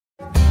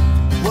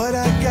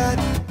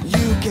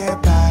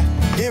can't buy.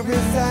 It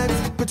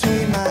resides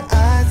between my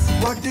eyes.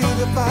 Walked through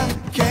the fire,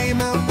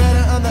 came out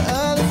better on the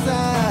other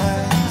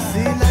side.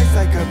 See, life's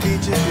like a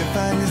beach if you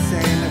find the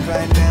sand. And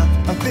right now,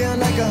 I feel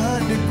like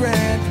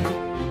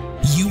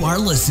 $100,000. You are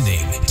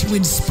listening to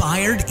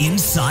Inspired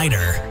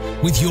Insider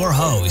with your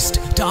host,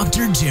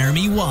 Dr.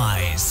 Jeremy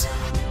Weisz.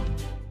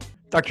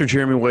 Dr.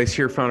 Jeremy Weisz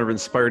here, founder of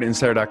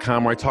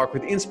InspiredInsider.com, where I talk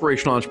with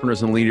inspirational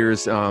entrepreneurs and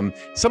leaders.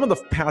 Some of the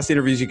past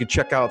interviews you can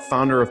check out: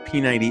 founder of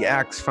P90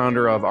 X,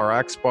 founder of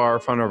RX Bar,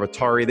 founder of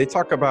Atari. They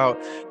talk about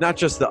not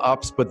just the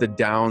ups, but the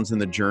downs and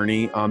the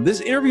journey.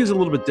 This interview is a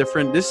little bit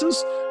different. This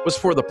was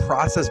for the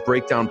Process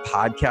Breakdown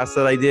podcast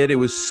that I did. It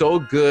was so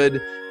good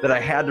that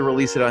I had to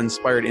release it on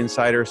Inspired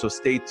Insider, so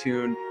stay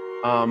tuned.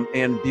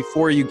 And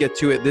before you get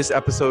to it, this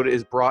episode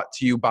is brought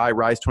to you by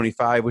Rise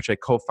 25, which I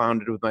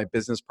co-founded with my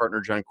business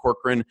partner, John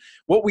Corcoran.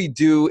 What we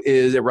do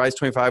is at Rise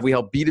 25, we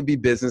help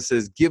B2B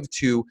businesses give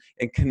to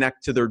and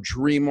connect to their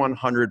Dream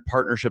 100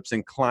 partnerships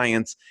and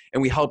clients,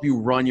 and we help you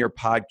run your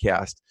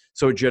podcast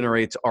so it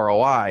generates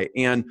ROI.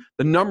 And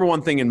the number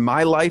one thing in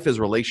my life is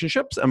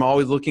relationships. I'm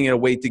always looking at a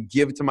way to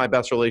give to my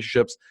best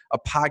relationships. A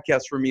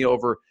podcast for me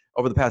over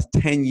the past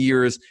 10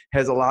 years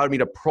has allowed me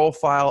to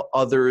profile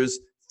others,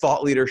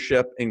 thought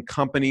leadership in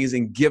companies,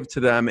 and give to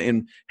them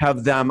and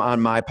have them on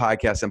my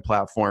podcast and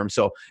platform.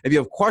 So if you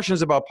have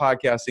questions about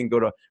podcasting, go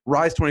to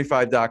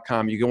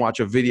rise25.com. You can watch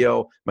a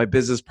video. My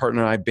business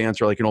partner and I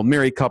banter like an old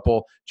married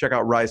couple. Check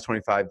out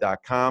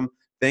rise25.com.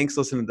 Thanks.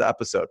 Listen to the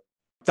episode.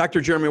 Dr.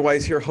 Jeremy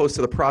Weisz here, host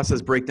of the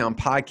Process Breakdown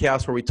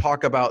podcast, where we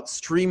talk about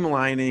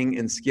streamlining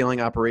and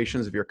scaling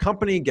operations of your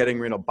company, getting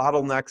rid of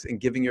bottlenecks, and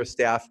giving your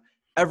staff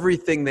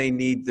everything they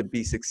need to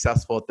be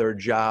successful at their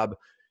job.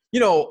 You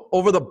know,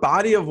 over the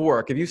body of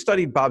work, if you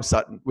studied Bob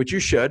Sutton, which you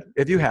should,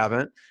 if you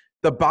haven't,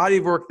 the body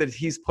of work that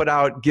he's put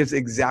out gives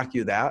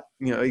exactly that.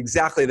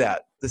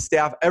 The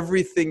staff,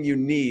 everything you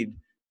need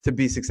to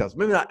be successful.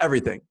 Maybe not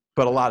everything,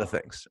 but a lot of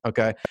things,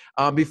 okay?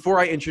 Before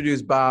I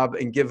introduce Bob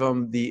and give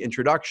him the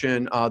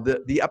introduction,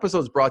 the episode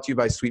is brought to you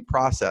by Sweet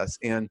Process.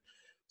 And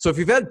so if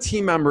you've had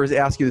team members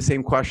ask you the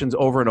same questions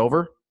over and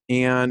over,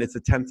 and it's the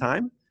 10th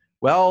time,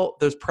 well,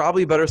 there's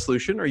probably a better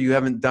solution, or you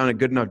haven't done a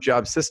good enough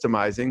job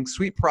systemizing.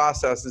 Sweet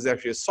Process is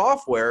actually a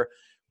software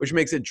which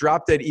makes it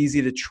drop dead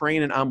easy to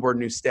train and onboard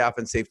new staff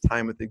and save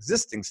time with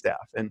existing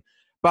staff. And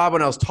Bob,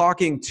 when I was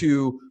talking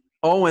to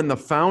Owen, the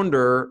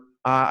founder,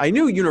 I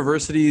knew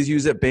universities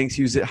use it, banks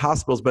use it,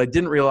 hospitals, but I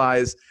didn't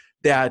realize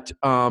that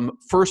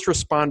first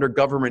responder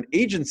government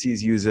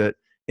agencies use it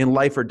in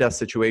life or death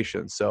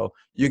situations. So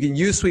you can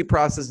use Sweet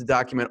Process to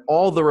document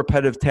all the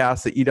repetitive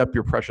tasks that eat up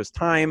your precious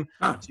time.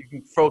 So you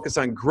can focus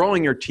on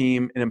growing your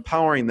team and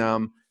empowering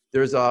them.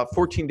 There's a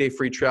 14-day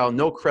free trial,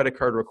 no credit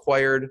card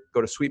required.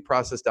 Go to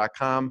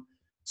sweetprocess.com.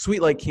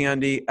 Sweet like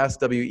candy,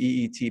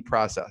 SWEET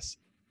process.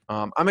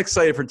 I'm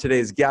excited for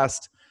today's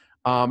guest.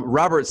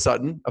 Robert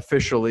Sutton,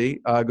 officially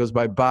goes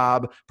by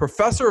Bob,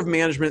 professor of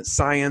management,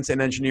 science,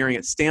 and engineering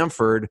at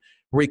Stanford,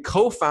 where he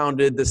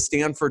co-founded the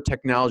Stanford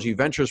Technology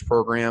Ventures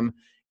Program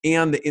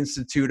and the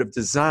Institute of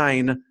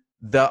Design,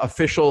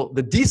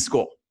 the D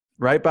School,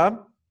 right,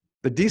 Bob?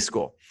 The D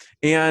School.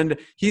 And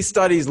he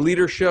studies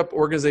leadership,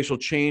 organizational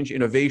change,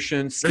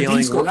 innovation, scaling. The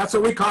D School, that's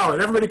what we call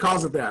it. Everybody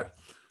calls it that.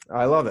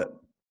 I love it.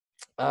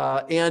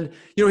 And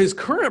his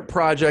current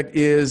project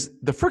is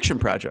the Friction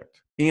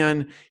Project.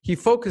 And he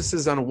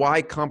focuses on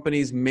why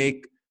companies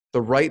make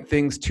the right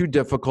things too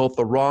difficult,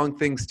 the wrong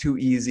things too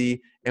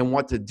easy, and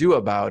what to do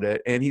about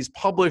it. And he's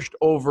published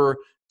over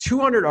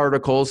 200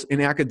 articles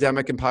in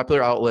academic and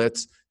popular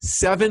outlets,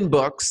 7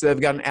 books that have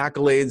gotten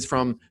accolades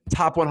from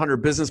top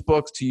 100 business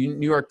books to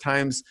New York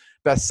Times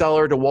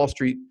bestseller to Wall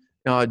Street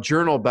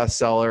Journal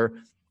bestseller.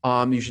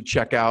 You should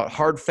check out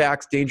Hard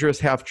Facts, Dangerous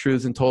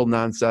Half-Truths, and Total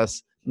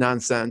Nonsense.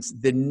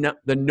 The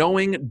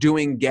Knowing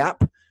Doing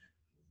Gap.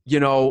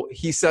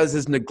 He says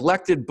his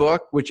neglected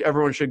book, which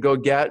everyone should go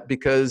get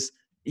because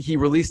he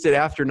released it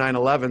after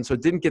 9/11, so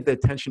it didn't get the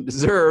attention it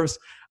deserves.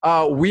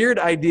 Weird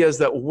Ideas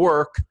That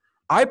Work.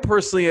 I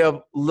personally have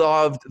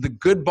loved The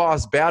Good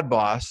Boss, Bad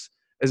Boss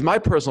as my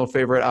personal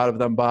favorite out of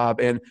them, Bob,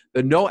 and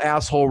the No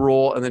Asshole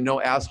Rule and the No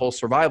Asshole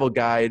Survival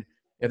Guide,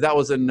 if that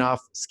was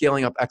enough,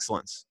 Scaling Up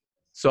Excellence.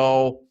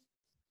 So,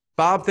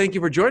 Bob, thank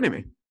you for joining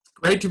me.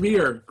 Great to be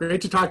here. Great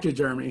to talk to you,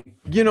 Jeremy.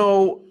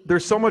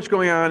 There's so much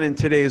going on in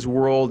today's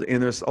world, and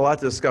there's a lot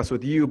to discuss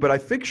with you, but I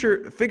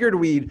figured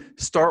we'd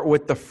start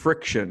with the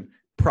Friction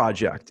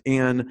Project.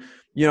 And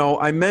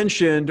I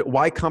mentioned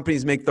why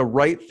companies make the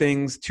right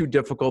things too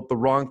difficult, the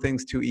wrong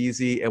things too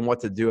easy, and what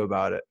to do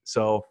about it.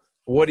 So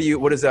what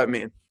does that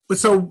mean?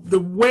 So the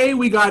way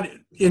we got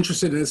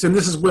interested in this, and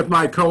this is with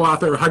my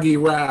co-author,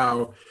 Huggy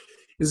Rao,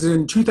 is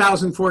in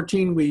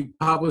 2014, we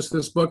published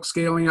this book,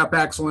 Scaling Up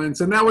Excellence.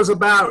 And that was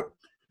about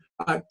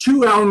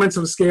 2 elements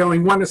of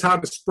scaling. One is how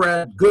to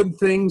spread good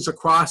things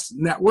across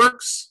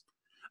networks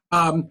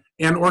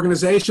and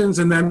organizations.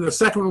 And then the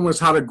second one was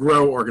how to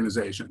grow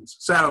organizations.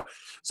 So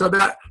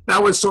that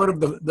was sort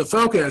of the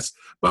focus.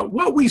 But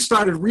what we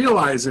started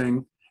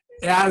realizing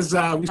as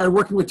we started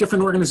working with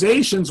different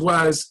organizations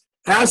was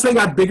as they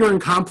got bigger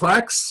and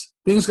complex,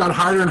 things got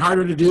harder and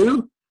harder to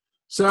do.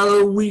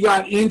 So we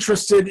got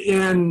interested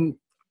in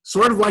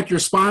sort of like your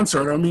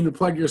sponsor. I don't mean to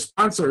plug your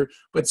sponsor,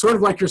 but sort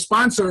of like your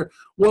sponsor.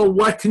 Well,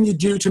 what can you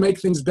do to make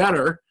things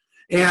better?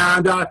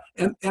 And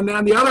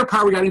then the other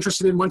part we got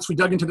interested in once we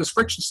dug into this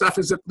friction stuff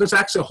is that there's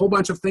actually a whole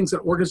bunch of things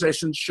that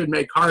organizations should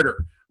make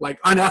harder, like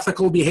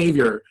unethical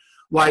behavior,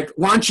 like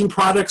launching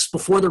products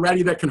before they're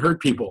ready that can hurt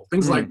people,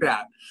 things like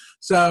that.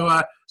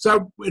 So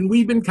and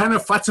we've been kind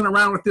of futzing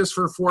around with this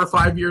for 4 or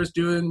 5 years,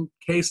 doing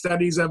case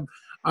studies of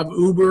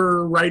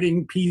Uber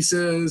writing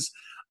pieces,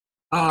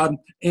 and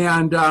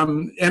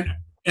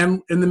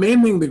the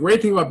main thing, the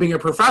great thing about being a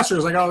professor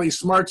is I got all these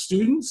smart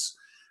students.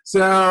 So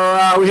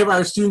we have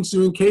our students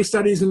doing case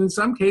studies, and in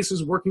some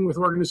cases working with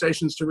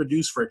organizations to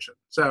reduce friction.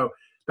 So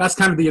that's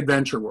kind of the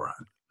adventure we're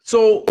on.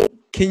 So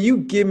can you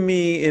give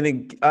me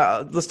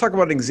let's talk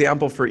about an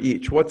example for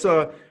each. What's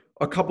a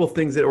couple of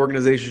things that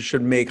organizations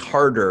should make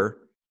harder,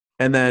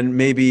 and then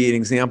maybe an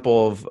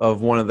example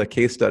of one of the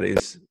case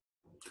studies?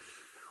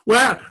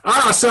 Well,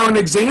 so an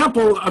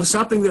example of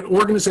something that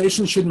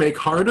organizations should make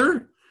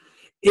harder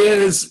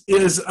is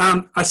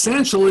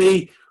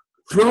essentially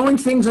throwing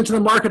things into the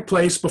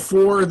marketplace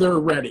before they're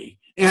ready.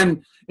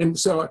 And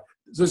so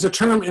there's a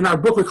term in our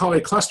book we call it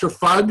a cluster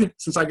fug.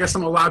 Since I guess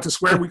I'm allowed to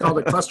swear, we call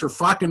it cluster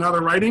fuck in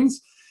other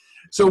writings.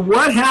 So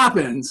what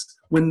happens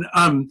when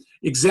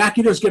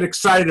executives get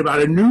excited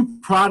about a new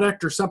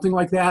product or something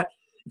like that,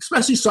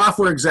 especially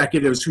software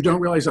executives who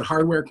don't realize that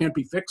hardware can't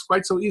be fixed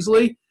quite so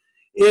easily,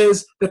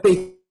 is that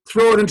they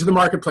throw it into the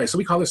marketplace. So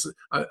we call this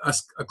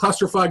a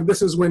cluster fug.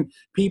 This is when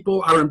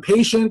people are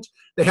impatient,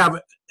 they have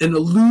an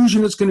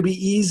illusion it's going to be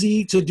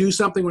easy to do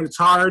something when it's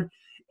hard,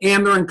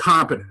 and they're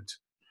incompetent,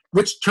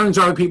 which turns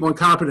other people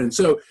incompetent.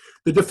 So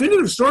the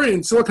definitive story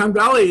in Silicon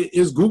Valley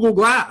is Google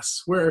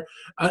Glass, where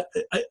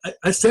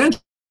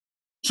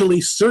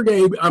essentially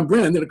Sergey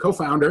Brin, the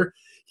co-founder,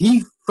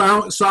 he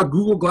saw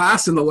Google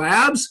Glass in the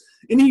labs,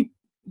 and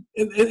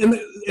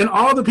and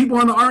all the people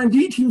on the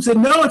R&D team said,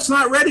 no, it's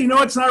not ready.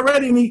 No, it's not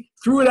ready. And he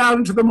threw it out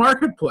into the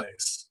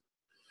marketplace.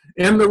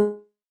 And the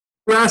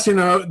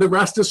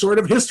rest is sort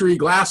of history,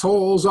 glass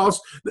holes,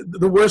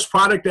 the worst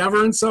product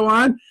ever, and so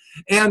on.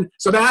 And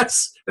so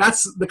that's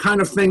the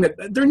kind of thing that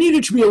there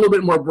needed to be a little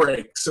bit more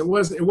breaks. It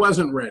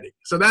wasn't ready.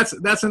 So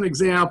that's an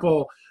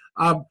example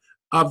of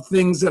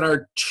things that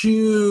are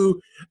too,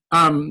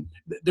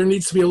 there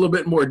needs to be a little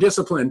bit more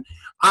discipline.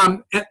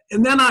 And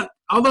then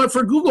although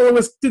for Google,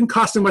 it didn't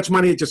cost them much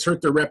money, it just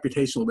hurt their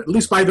reputation a little bit, at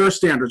least by their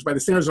standards. By the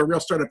standards of a real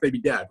startup, they'd be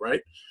dead,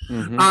 right?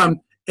 Mm-hmm.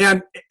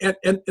 And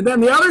then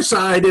the other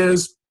side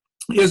is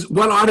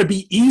what ought to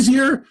be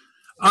easier.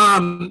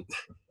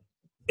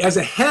 As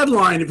a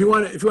headline, if you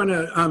want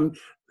to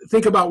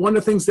think about one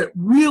of the things that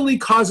really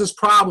causes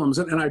problems,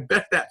 and I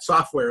bet that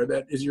software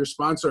that is your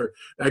sponsor,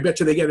 I bet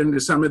you they get into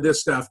some of this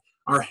stuff,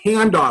 are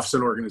handoffs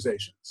in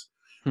organizations.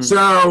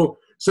 So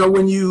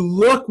when you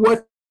look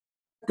what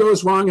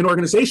goes wrong in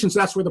organizations,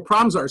 that's where the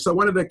problems are. So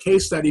one of the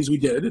case studies we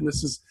did, and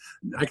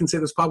I can say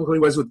this publicly,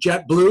 was with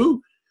JetBlue.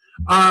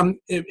 And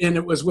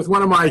it was with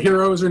one of my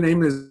heroes. Her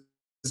name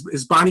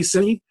is Bonnie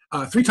Sinney,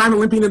 3-time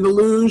Olympian in the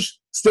luge,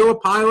 still a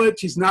pilot.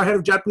 She's now head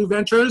of JetBlue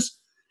Ventures.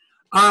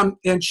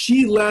 And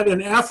she led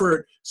an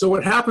effort. So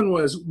what happened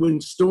was when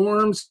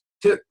storms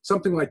hit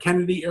something like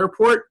Kennedy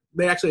Airport,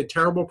 they actually had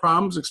terrible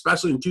problems,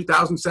 especially in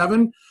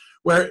 2007,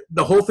 where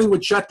the whole thing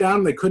would shut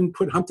down. They couldn't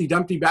put Humpty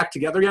Dumpty back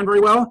together again very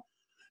well.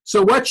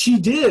 So what she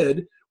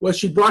did was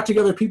she brought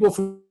together people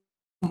from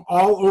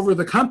all over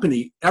the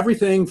company,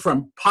 everything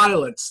from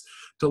pilots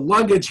to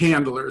luggage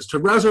handlers to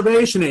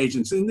reservation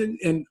agents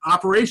and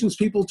operations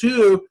people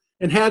too,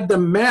 and had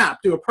them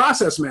do a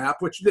process map,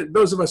 which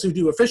those of us who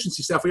do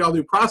efficiency stuff, we all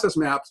do process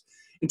maps,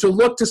 and to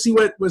look to see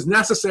what was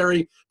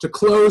necessary to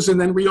close and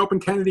then reopen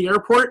Kennedy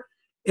Airport.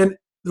 And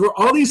there were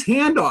all these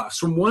handoffs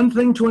from one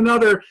thing to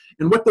another,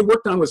 and what they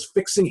worked on was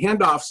fixing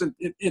handoffs, and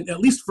at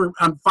least for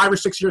 5 or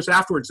 6 years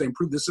afterwards, they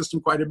improved the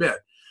system quite a bit.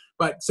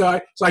 But so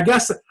I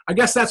guess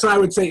that's what I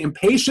would say.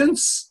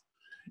 Impatience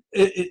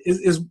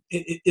is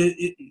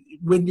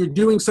when you're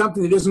doing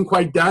something that isn't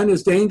quite done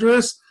is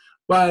dangerous.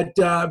 But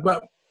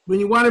when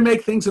you want to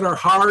make things that are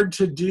hard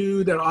to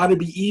do that ought to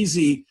be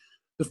easy,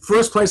 the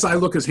first place I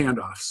look is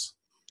handoffs,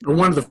 or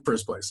one of the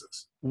first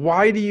places.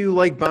 Why do you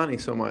like Bonnie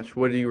so much?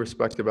 What do you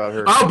respect about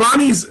her? Oh,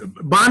 Bonnie's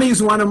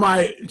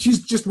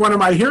she's just one of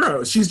my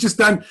heroes. She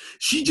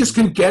just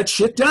can get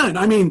shit done.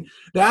 I mean,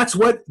 that's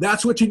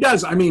what she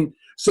does. I mean,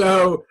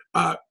 so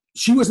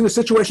she was in a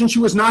situation, she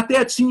was not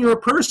that senior a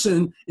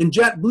person, and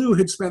JetBlue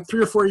had spent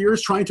 3 or 4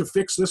 years trying to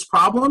fix this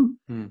problem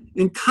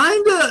in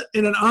kind of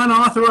in an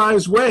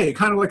unauthorized way,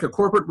 kind of like a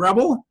corporate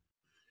rebel.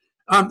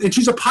 And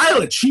she's a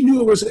pilot. She knew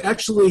it was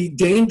actually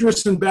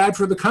dangerous and bad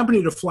for the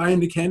company to fly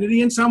into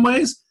Kennedy in some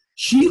ways.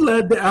 She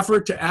led the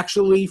effort to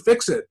actually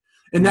fix it.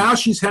 And now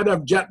she's head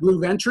of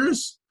JetBlue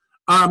Ventures.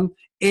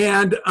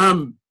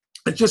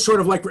 It's just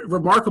sort of like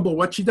remarkable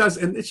what she does.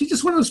 And she's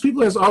just one of those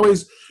people who has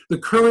always the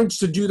courage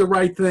to do the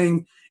right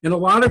thing. And a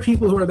lot of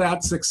people who are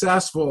that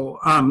successful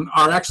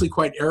are actually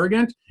quite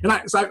arrogant. And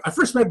I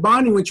first met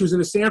Bonnie when she was in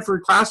a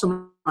Stanford class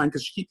of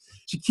because she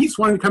keeps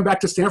wanting to come back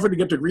to Stanford to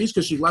get degrees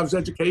because she loves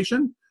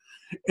education.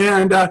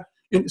 And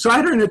so I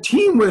had her in a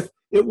team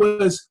it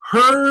was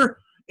her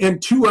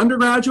and 2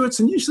 undergraduates.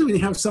 And usually when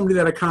you have somebody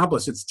that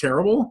accomplished, it's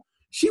terrible.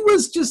 She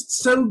was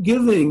just so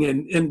giving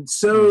and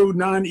so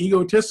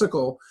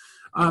non-egotistical.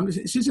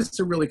 She's just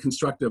a really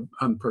constructive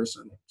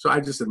person. So I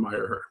just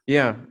admire her.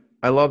 Yeah,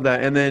 I love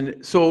that. And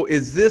then, so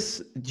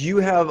do you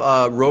have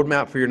a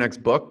roadmap for your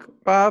next book,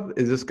 Bob?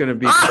 Is this going to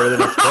be part of the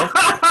next book?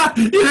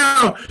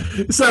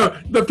 So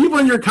the people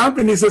in your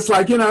companies, it's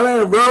like, they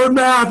have a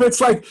roadmap.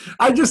 It's like,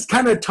 I just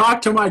kind of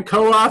talk to my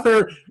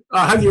co-author,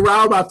 Huggy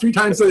Rao, about 3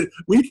 times a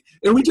week,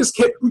 and we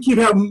keep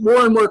having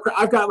more and more.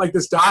 I've got like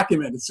this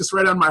document. It's just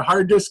right on my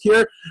hard disk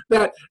here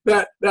that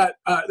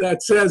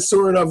says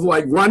sort of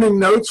like running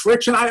notes,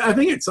 friction. I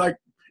think it's like,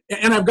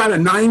 and I've got a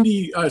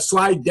 90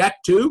 slide deck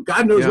too.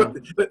 God knows what,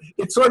 but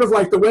it's sort of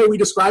like the way we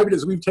describe it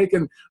is we've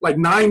taken like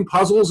 9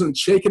 puzzles and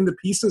shaken the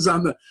pieces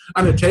on the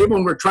table,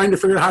 and we're trying to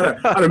figure out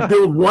how to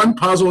build one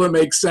puzzle that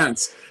makes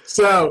sense.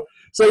 So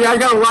yeah, I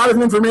got a lot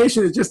of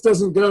information. It just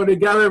doesn't go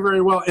together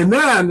very well. And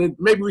then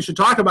maybe we should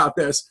talk about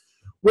this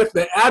with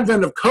the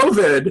advent of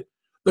COVID,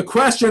 the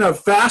question of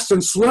fast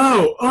and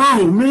slow.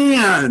 Oh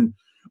man,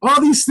 all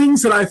these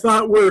things that I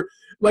thought were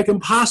like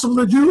impossible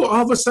to do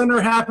all of a sudden are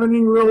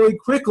happening really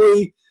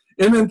quickly.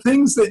 And then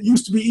things that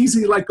used to be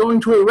easy, like going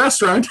to a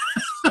restaurant,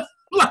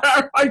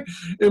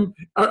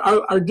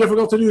 are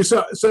difficult to do.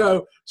 So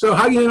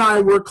Huggy and I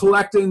were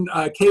collecting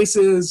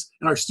cases,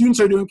 and our students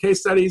are doing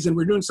case studies, and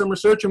we're doing some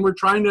research, and we're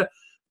trying to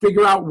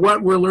figure out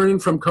what we're learning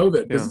from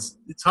COVID. Because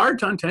it's hard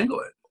to untangle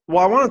it.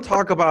 Well, I want to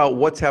talk about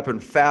what's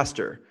happened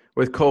faster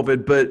with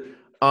COVID, but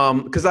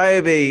because I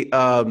have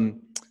a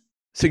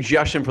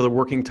suggestion for the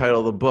working title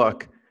of the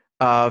book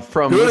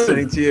from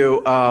listening to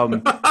you.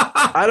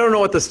 I don't know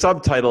what the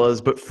subtitle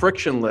is, but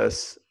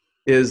frictionless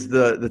is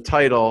the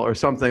title or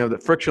something of the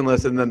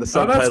frictionless, and then the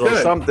subtitle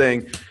is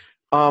something.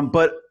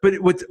 But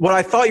what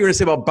I thought you were going to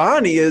say about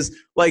Bonnie is,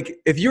 like,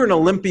 if you're an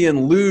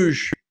Olympian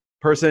luge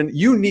person,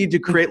 you need to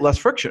create less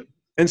friction.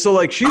 And so,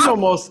 like, she's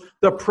almost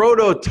the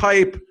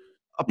prototype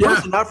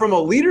person, not from a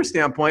leader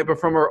standpoint, but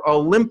from her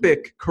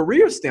Olympic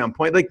career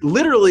standpoint. Like,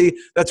 literally,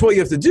 that's what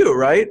you have to do,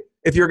 right?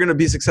 If you're going to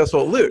be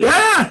successful at luge.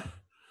 Well,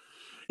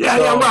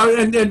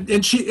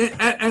 and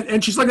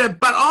she's like that.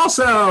 But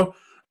also,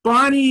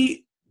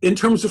 Bonnie, in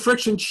terms of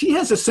friction, she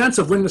has a sense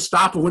of when to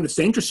stop and when it's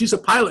dangerous. She's a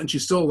pilot and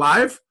she's still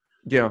alive.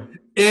 Yeah.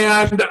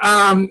 And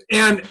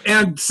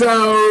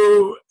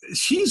so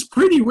she's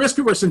pretty risk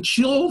averse, and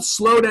she'll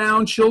slow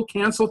down, she'll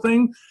cancel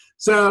things.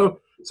 So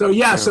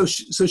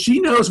she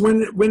knows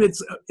when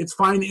it's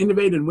fine to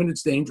innovate and when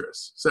it's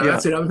dangerous. So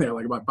that's the other thing I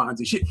like about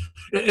Bonzi.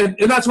 And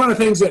that's one of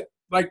the things that,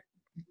 like,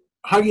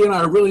 Huggy and I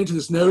are really into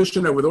this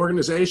notion of, with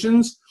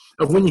organizations,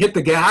 of when you hit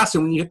the gas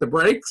and when you hit the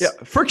brakes. Yeah,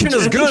 friction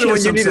is good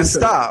when you need to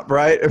stop,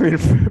 right? I mean,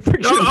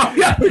 friction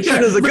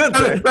is a good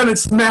thing. Then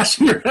it's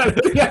smashing your head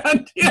at the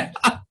end. Yeah.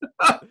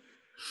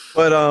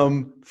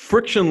 But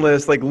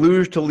frictionless, like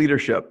luge to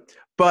leadership.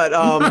 But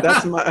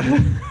that's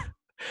my.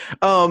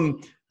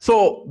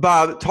 So,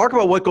 Bob, talk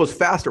about what goes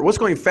faster. What's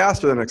going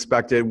faster than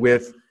expected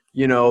with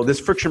this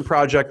friction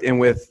project and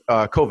with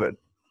COVID?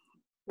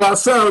 Well,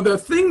 so the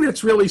thing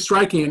that's really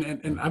striking,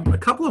 and a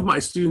couple of my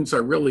students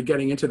are really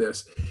getting into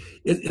this,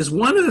 is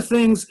one of the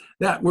things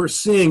that we're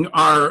seeing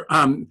are,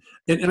 and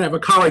I have a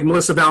colleague,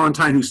 Melissa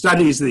Valentine, who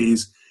studies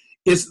these,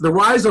 is the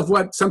rise of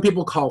what some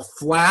people call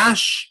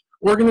flash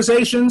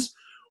organizations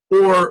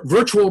or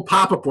virtual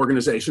pop-up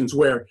organizations,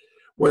 where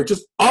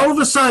just all of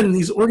a sudden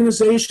these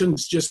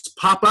organizations just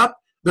pop up.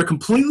 They're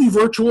completely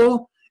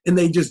virtual, and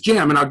they just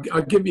jam. And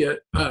I'll give you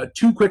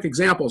 2 quick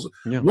examples.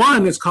 Yeah.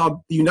 One is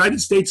called the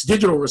United States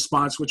Digital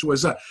Response, which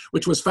was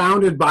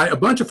founded by a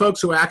bunch of folks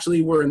who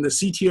actually were in the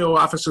CTO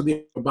office of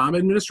the Obama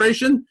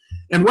administration.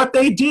 And what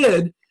they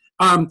did,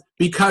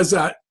 because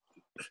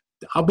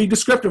I'll be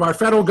descriptive, our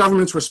federal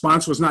government's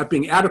response was not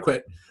being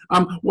adequate.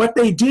 What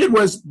they did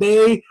was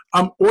they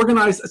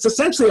organized, it's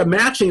essentially a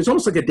matching, it's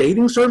almost like a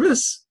dating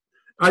service.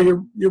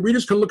 Your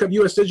readers can look up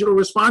U.S. digital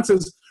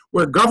responses,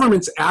 where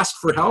governments ask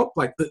for help,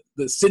 like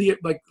the city,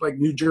 like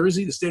New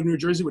Jersey, the state of New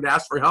Jersey would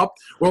ask for help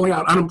rolling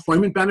out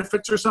unemployment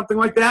benefits or something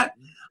like that.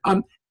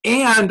 And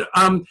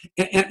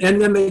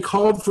then they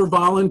called for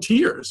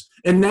volunteers.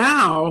 And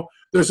now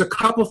there's a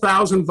couple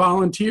thousand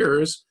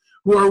volunteers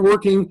who are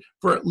working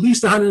for at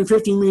least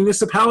 150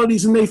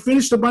 municipalities, and they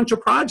finished a bunch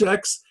of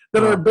projects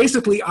that are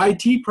basically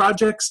IT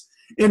projects.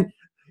 And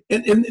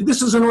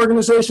this is an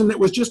organization that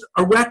was just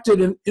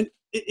erected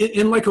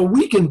in like a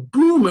week, and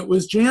boom, it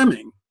was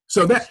jamming.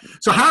 So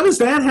how does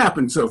that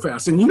happen so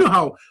fast? And you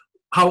know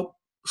how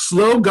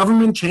slow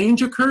government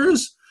change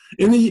occurs?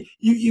 And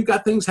you've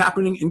got things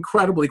happening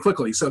incredibly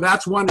quickly. So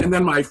that's one. And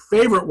then my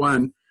favorite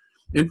one,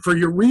 and for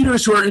your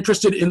readers who are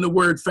interested in the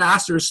word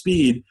fast or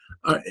speed,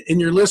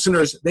 and your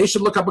listeners, they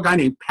should look up a guy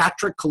named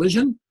Patrick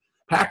Collision.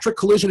 Patrick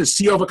Collision is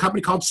CEO of a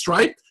company called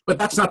Stripe, but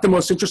that's not the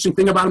most interesting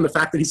thing about him. The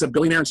fact that he's a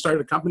billionaire and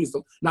started a company is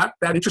not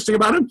that interesting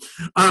about him.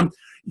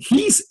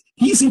 He's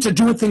he seems to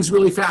do things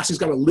really fast. He's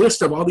got a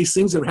list of all these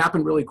things that have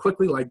happened really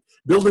quickly, like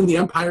building the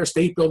Empire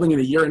State Building in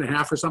a year and a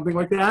half or something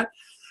like that.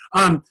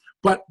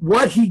 But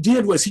what he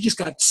did was he just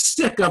got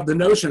sick of the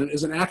notion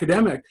as an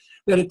academic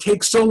that it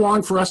takes so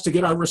long for us to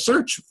get our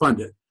research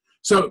funded.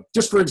 So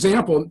just for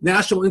example,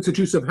 National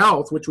Institutes of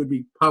Health, which would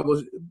be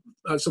published,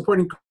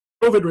 supporting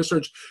COVID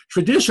research,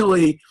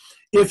 traditionally,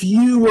 if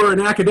you were an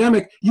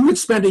academic, you would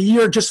spend a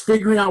year just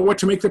figuring out what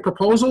to make the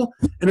proposal,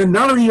 and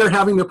another year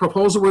having the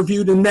proposal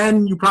reviewed, and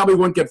then you probably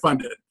wouldn't get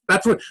funded.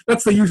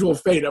 That's the usual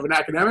fate of an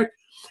academic.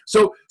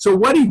 So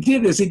what he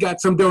did is he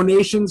got some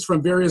donations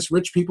from various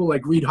rich people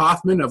like Reid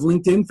Hoffman of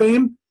LinkedIn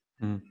fame,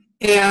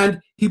 and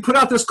he put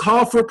out this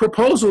call for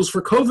proposals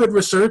for COVID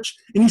research,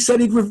 and he said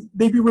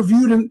they'd be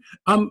reviewed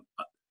and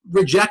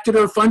rejected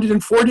or funded in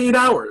 48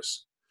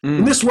 hours.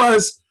 And this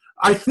was,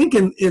 I think,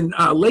 in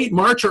late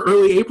March or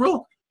early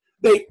April.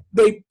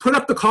 They put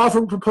up the call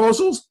for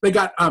proposals. They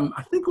got,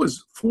 I think it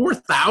was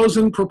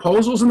 4,000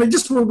 proposals, and they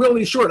just were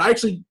really short. I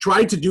actually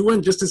tried to do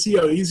one just to see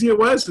how easy it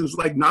was. It was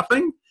like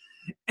nothing.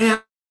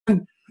 And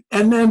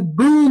then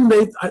boom,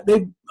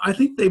 I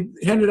think they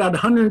handed out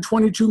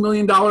 $122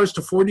 million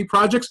to 40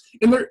 projects,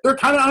 and they're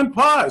kind of on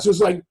pause. It was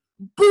like,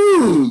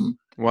 boom.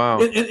 Wow.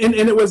 And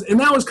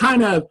that was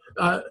kind of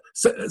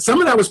some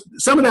of that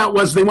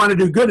was they want to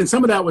do good, and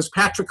some of that was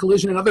Patrick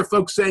Collision and other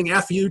folks saying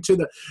 "F you"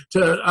 to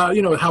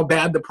how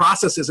bad the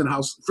process is and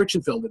how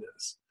friction filled it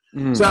is.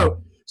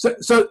 So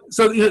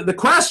the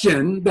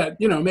question that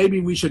maybe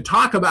we should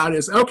talk about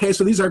is, okay,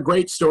 so these are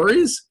great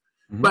stories,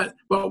 but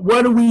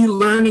what are we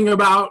learning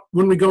about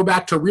when we go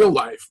back to real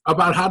life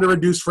about how to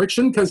reduce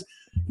friction? Because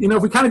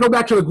if we kind of go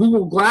back to the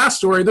Google Glass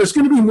story, there's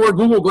going to be more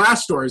Google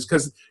Glass stories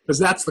because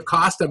that's the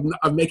cost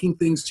of making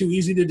things too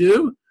easy to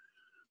do.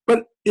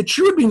 But it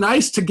sure would be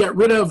nice to get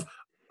rid of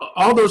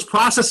all those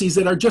processes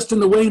that are just in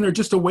the way and are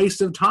just a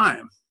waste of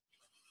time.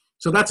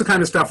 So that's the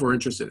kind of stuff we're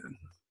interested in.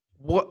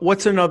 What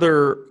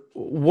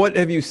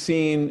have you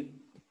seen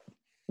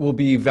will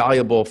be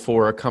valuable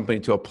for a company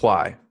to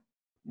apply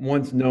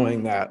once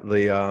knowing that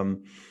the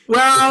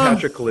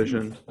Patrick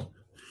Collision?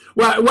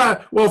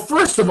 Well,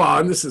 first of all,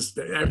 and this is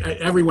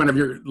every one of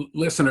your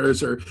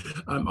listeners or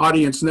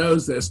audience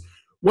knows this.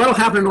 What will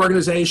happen in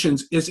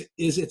organizations is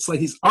it's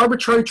like these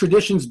arbitrary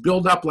traditions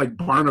build up like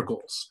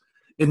barnacles,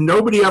 and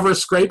nobody ever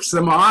scrapes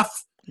them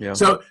off. Yeah.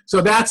 So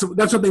that's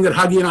something that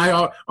Huggy and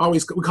I we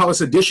call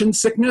this addition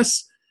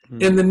sickness,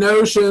 and the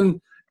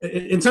notion,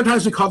 and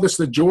sometimes we call this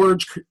the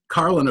George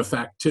Carlin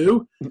effect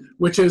too,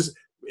 which is.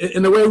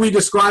 And the way we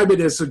describe it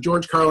is, so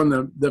George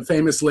Carlin, the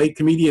famous late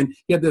comedian,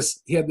 he had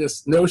this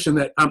notion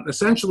that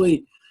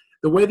essentially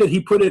the way that he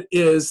put it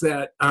is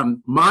that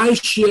my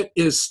shit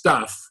is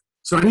stuff.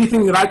 So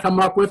anything that I come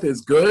up with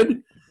is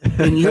good,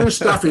 and your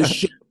stuff is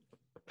shit.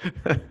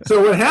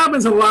 So what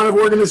happens in a lot of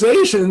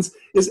organizations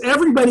is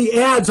everybody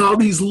adds all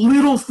these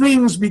little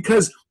things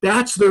because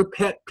that's their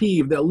pet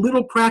peeve, that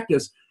little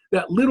practice,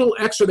 that little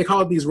extra, they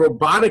call it these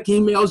robotic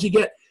emails you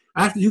get.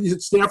 I have to do these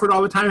at Stanford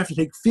all the time. I have to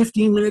take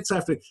 15 minutes. I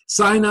have to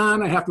sign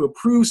on. I have to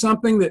approve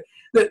something that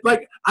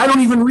like I don't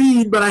even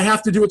read, but I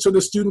have to do it so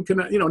the student can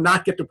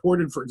not get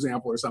deported, for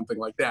example, or something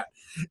like that.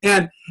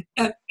 And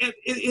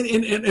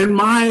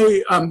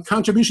my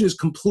contribution is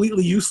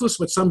completely useless,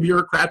 but some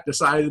bureaucrat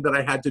decided that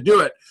I had to do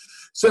it.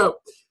 So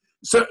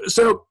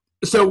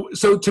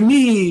to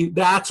me,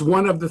 that's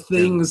one of the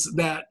things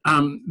that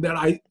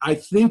I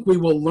think we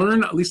will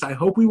learn. At least I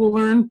hope we will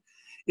learn.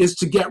 Is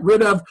to get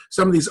rid of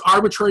some of these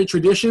arbitrary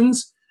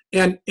traditions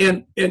and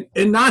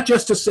not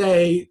just to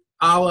say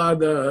a la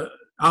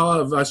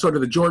sort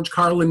of the George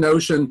Carlin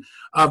notion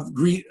of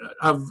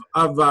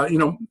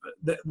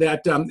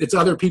that it's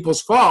other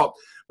people's fault,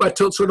 but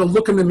to sort of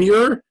look in the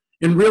mirror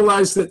and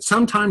realize that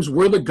sometimes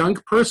we're the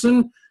gunk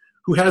person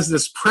who has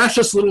this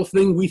precious little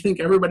thing we think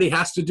everybody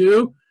has to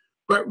do,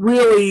 but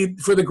really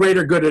for the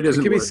greater good it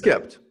isn't. It can be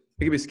skipped.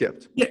 It can be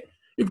skipped. Yeah.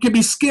 It could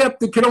be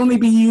skipped. It could only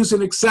be used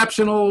in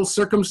exceptional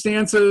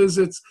circumstances.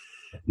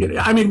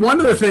 One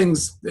of the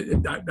things,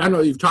 I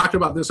know you've talked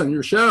about this on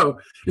your show,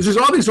 is there's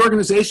all these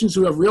organizations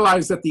who have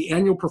realized that the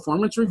annual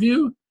performance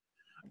review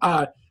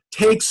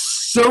takes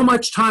so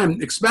much time,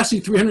 especially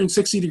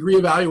 360-degree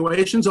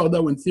evaluations,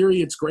 although in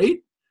theory it's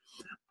great,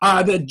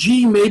 that,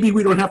 maybe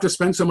we don't have to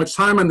spend so much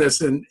time on this.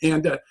 And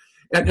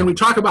we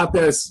talk about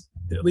this,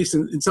 at least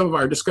in some of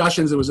our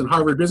discussions. It was in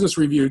Harvard Business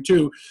Review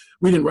too.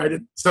 We didn't write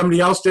it, somebody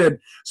else did.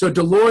 So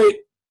Deloitte,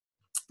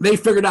 they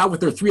figured out with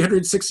their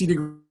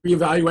 360-degree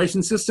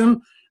evaluation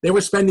system, they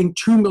were spending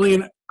 2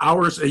 million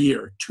hours a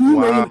year. 2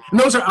 million, and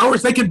those are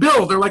hours they could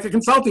bill. They're like a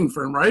consulting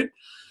firm, right?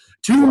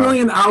 2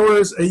 million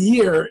hours a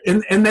year,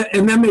 and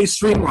then they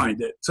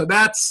streamlined it. So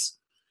that's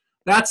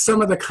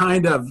some of the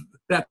kind of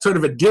that sort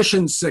of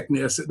addition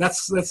sickness.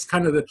 That's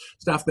kind of the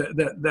stuff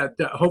that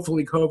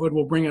hopefully COVID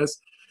will bring us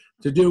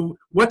to do.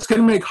 What's going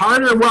to make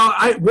harder?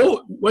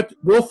 Well,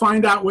 we'll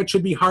find out what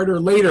should be harder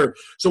later.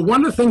 So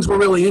one of the things we're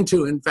really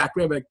into, in fact,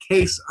 we have a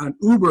case on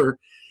Uber,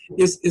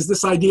 is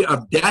this idea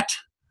of debt,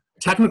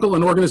 technical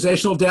and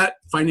organizational debt.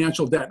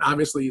 Financial debt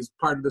obviously is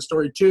part of the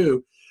story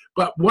too.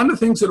 But one of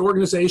the things that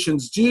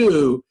organizations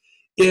do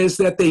is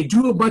that they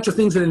do a bunch of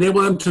things that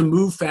enable them to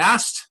move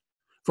fast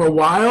for a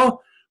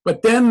while,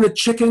 but then the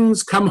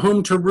chickens come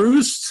home to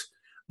roost,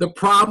 the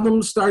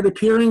problems start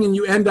appearing, and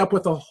you end up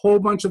with a whole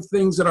bunch of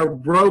things that are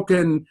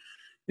broken,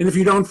 and if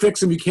you don't fix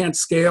them, you can't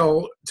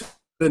scale to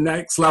the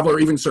next level or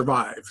even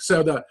survive.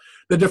 So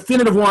the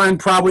definitive one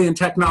probably in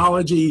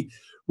technology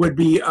would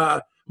be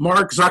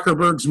Mark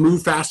Zuckerberg's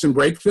move fast and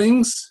break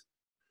things.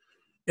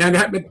 And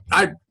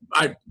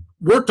I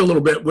worked a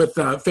little bit with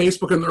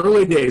Facebook in the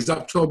early days,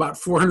 up to about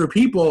 400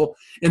 people,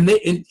 and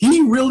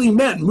he really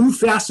meant move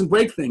fast and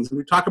break things. And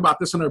we talk about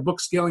this in our book,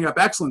 Scaling Up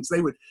Excellence.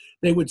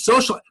 They would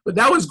socialize, but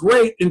that was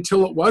great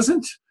until it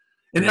wasn't.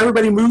 And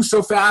everybody moved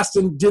so fast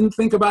and didn't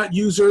think about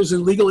users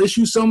and legal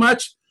issues so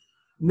much.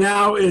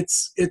 Now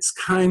it's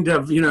kind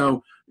of,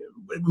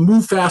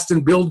 move fast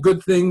and build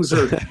good things,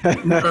 or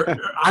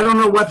I don't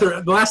know what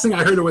the last thing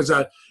I heard was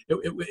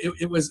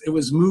it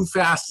was move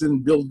fast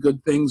and build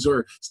good things,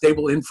 or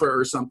stable infra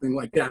or something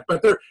like that.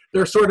 But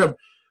they're sort of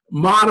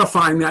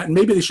modifying that, and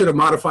maybe they should have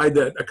modified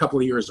that a couple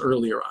of years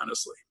earlier,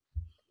 honestly.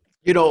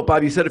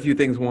 Bob, you said a few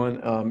things.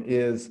 One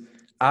is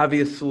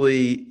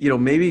obviously,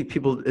 maybe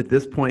people at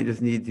this point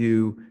just need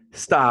to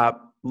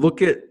stop,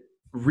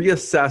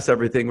 reassess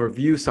everything,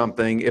 review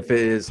something if it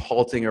is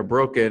halting or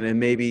broken, and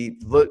maybe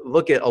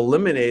look at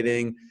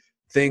eliminating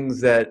things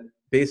that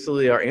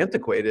basically are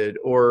antiquated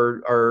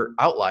or are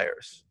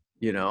outliers,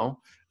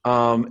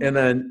 and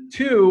then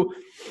two,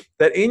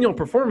 that annual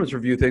performance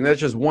review thing, that's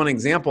just one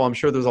example. I'm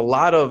sure there's a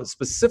lot of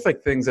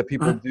specific things that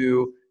people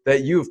do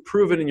that you've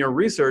proven in your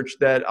research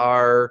that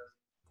are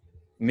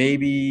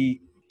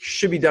maybe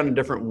should be done a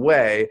different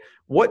way.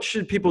 What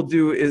should people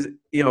do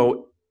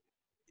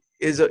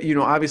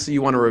obviously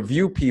you want to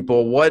review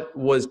people. What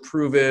was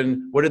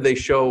proven? What did they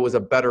show was a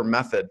better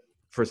method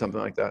for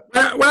something like that?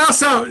 Well,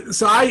 so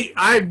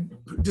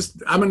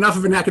I'm enough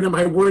of an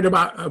academic. I worried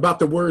about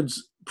the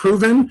words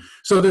proven.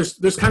 So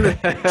there's kind of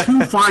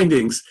two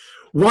findings.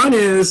 One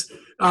is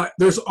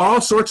there's all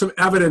sorts of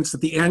evidence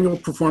that the annual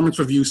performance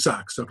review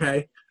sucks.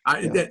 Okay,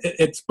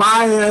 it's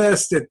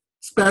biased. It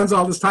spends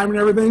all this time and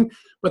everything.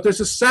 But there's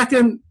a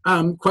second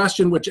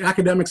question which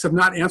academics have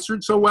not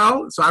answered so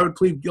well. So I would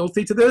plead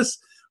guilty to this,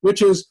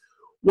 which is,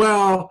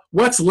 well,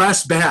 what's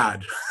less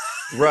bad?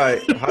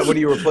 Right. What do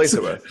you replace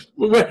it with?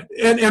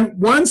 And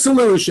one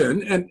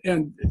solution,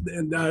 and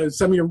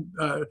some of your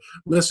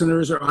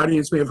listeners or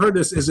audience may have heard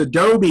this, is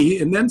Adobe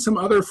and then some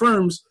other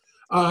firms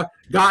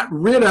got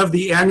rid of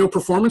the annual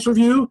performance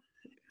review,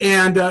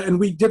 and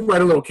we did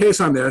write a little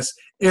case on this,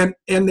 and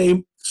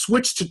they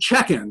switched to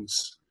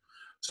check-ins.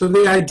 So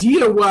the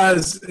idea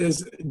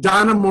is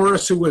Donna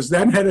Morris, who was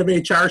then head of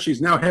HR,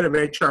 she's now head of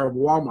HR of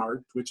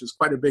Walmart, which is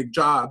quite a big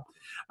job,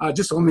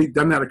 just only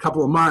done that a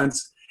couple of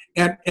months.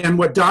 And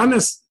what Donna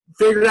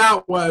figured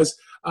out was,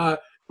 that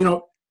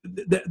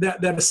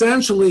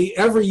essentially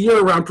every year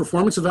around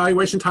performance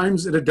evaluation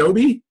times at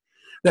Adobe,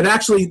 that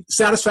actually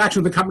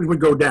satisfaction of the company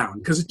would go down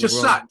because it just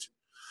sucked.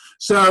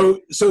 So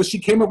she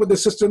came up with a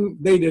system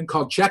they did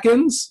called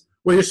check-ins,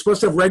 where you're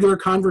supposed to have regular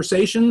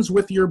conversations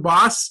with your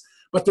boss,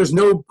 but there's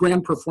no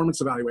grand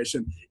performance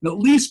evaluation. And at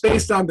least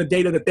based on the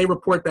data that they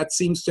report, that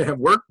seems to have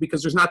worked,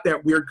 because there's not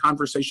that weird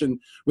conversation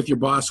with your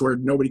boss where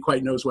nobody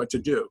quite knows what to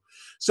do.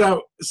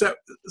 So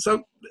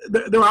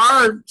there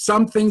are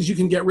some things you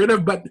can get rid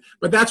of, but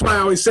that's why I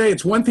always say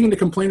it's one thing to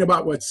complain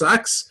about what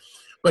sucks,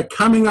 but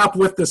coming up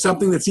with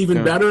something that's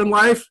even better in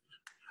life,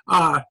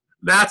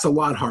 that's a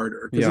lot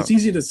harder, because it's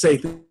easy to say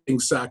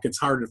things suck. It's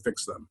harder to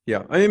fix them.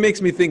 Yeah. I mean, it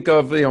makes me think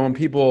of, when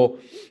people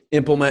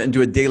implement and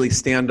do a daily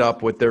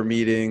stand-up with their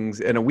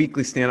meetings and a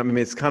weekly stand-up. I mean,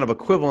 it's kind of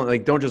equivalent.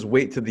 Like, don't just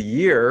wait to the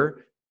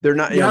year. They're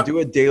not, do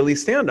a daily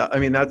stand-up. I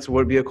mean, that's what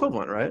would be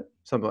equivalent, right?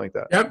 Something like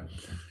that. Yep.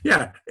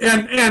 Yeah.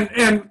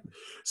 And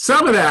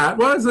some of that,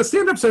 the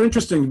stand-ups are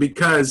interesting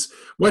because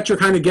what you're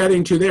kind of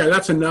getting to there,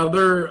 that's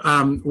another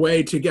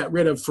way to get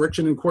rid of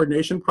friction and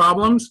coordination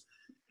problems.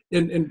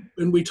 And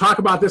we talk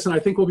about this, and I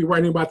think we'll be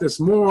writing about this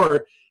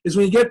more, is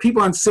when you get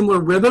people on similar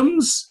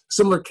rhythms,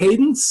 similar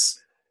cadence,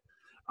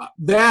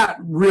 that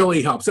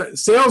really helps.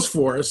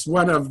 Salesforce,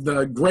 one of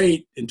the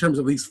great, in terms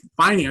of these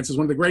finances,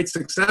 one of the great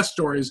success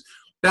stories,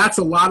 that's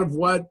a lot of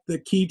what the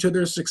key to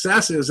their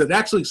success is. It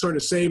actually sort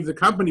of saved the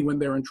company when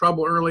they were in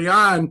trouble early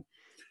on.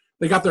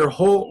 They got their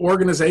whole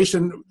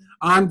organization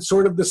on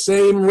sort of the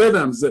same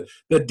rhythms,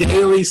 the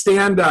daily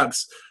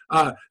stand-ups,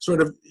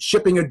 sort of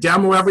shipping a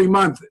demo every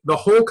month. The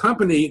whole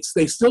company,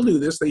 they still do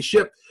this. They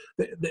ship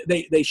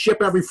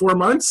every 4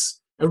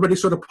 months. Everybody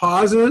sort of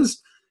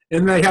pauses,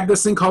 and they have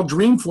this thing called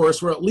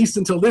Dreamforce, where at least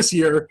until this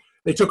year,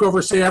 they took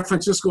over San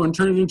Francisco and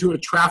turned it into a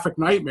traffic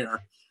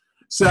nightmare.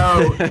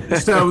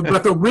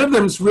 But the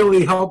rhythms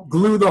really help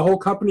glue the whole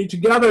company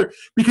together,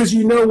 because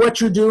you know what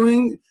you're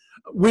doing,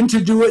 when to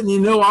do it, and you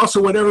know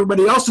also what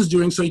everybody else is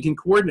doing, so you can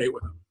coordinate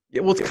with them.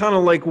 Yeah, well, it's kind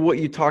of like what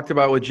you talked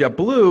about with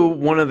JetBlue.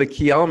 One of the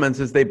key elements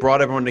is they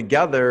brought everyone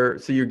together,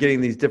 so you're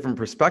getting these different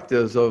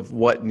perspectives of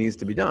what needs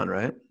to be done,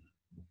 right?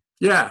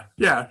 Yeah,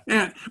 yeah,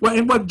 and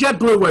what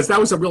JetBlue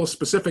was a real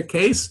specific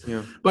case.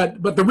 Yeah.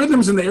 But the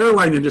rhythms in the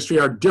airline industry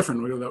are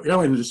different. The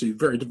airline industry is a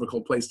very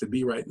difficult place to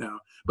be right now.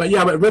 But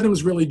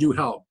rhythms really do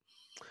help.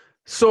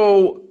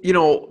 So,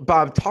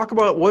 Bob, talk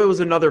about what was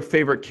another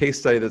favorite case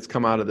study that's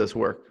come out of this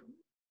work,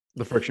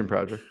 the Friction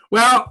Project.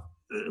 Well,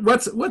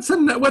 what's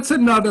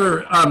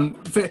another?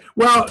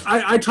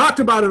 I talked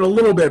about it a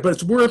little bit, but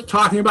it's worth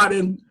talking about,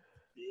 and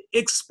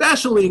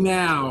especially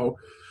now.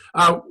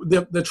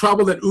 The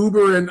trouble that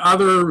Uber and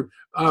other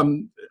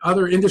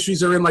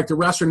industries are in, like the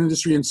restaurant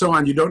industry and so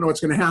on, you don't know what's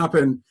going to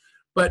happen.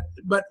 But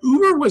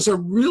Uber was a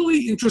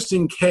really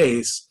interesting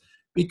case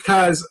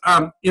because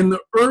in the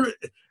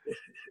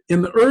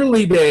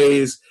early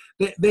days,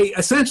 they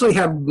essentially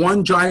had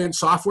one giant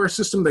software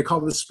system they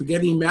called the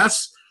spaghetti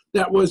mess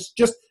that was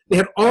just, they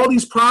had all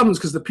these problems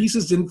because the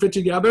pieces didn't fit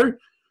together.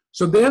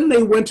 So then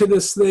they went to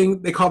this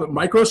thing, they called it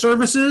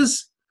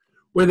microservices,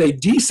 where they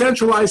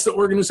decentralized the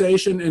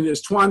organization, and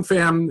as Tuan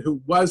Pham, who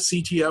was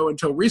CTO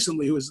until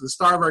recently, who was the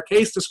star of our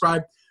case,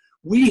 described,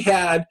 we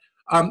had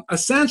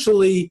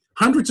essentially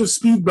hundreds of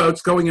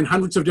speedboats going in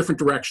hundreds of different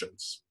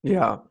directions.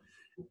 Yeah.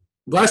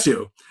 Bless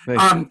you.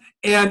 And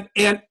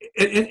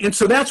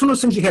so that's one of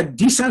those things. You had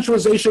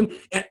decentralization,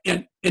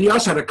 and you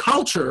also had a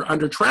culture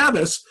under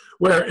Travis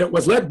where it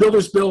was let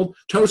builders build,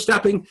 toe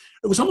stepping.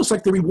 It was almost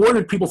like they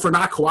rewarded people for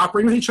not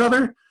cooperating with each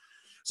other.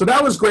 So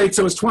that was great.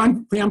 So as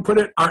Tuan Pham put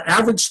it, our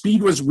average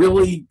speed was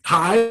really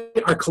high.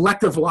 Our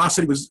collective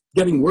velocity was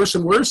getting worse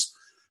and worse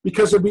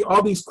because there'd be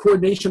all these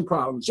coordination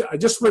problems.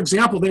 Just for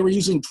example, they were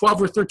using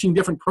 12 or 13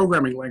 different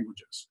programming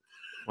languages.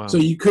 Wow. So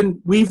you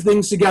couldn't weave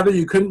things together.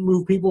 You couldn't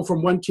move people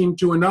from one team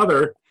to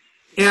another.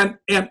 And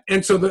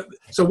so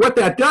what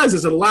that does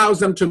is it allows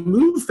them to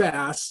move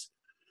fast.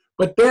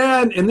 But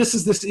then, and this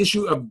is this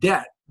issue of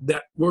debt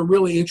that we're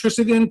really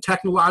interested in,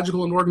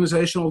 technological and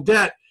organizational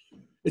debt.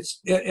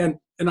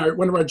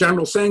 One of our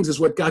general sayings is,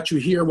 what got you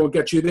here won't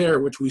get you there,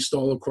 which we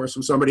stole, of course,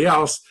 from somebody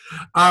else.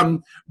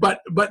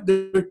 But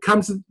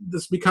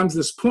this becomes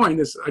this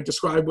point, as I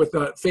described with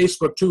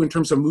Facebook too, in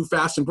terms of move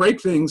fast and break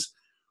things,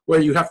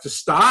 where you have to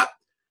stop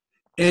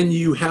and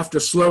you have to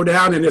slow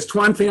down. And as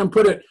Tuan Pham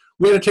put it,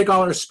 we had to take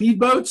all our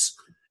speedboats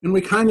and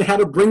we kind of had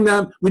to bring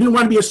them. We didn't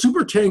want to be a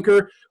super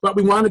tanker, but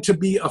we wanted to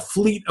be a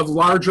fleet of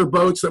larger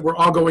boats that were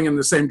all going in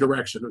the same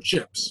direction, of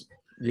ships.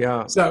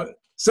 Yeah.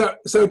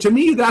 So to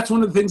me, that's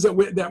one of the things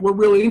that we're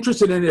really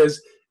interested in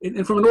is,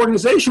 and from an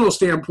organizational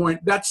standpoint,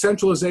 that's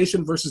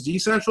centralization versus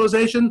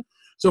decentralization.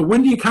 So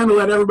when do you kind of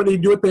let everybody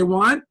do what they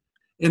want?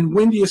 And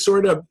when do you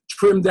sort of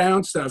trim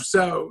down stuff?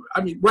 So,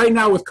 I mean, right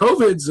now with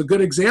COVID is a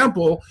good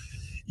example.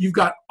 You've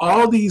got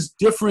all these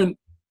different,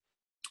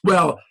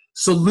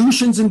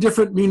 solutions in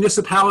different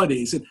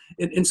municipalities.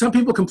 And some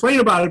people complain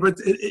about it, but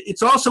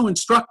it's also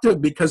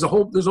instructive because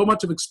there's a whole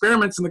bunch of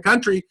experiments in the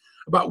country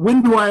about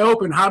when do I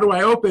open, how do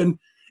I open?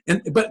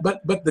 But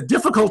the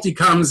difficulty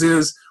comes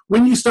is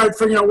when you start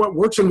figuring out what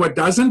works and what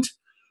doesn't,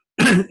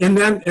 and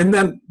then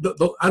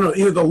I don't know,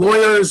 either the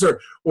lawyers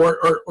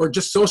or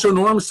just social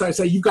norms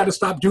say you've got to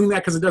stop doing that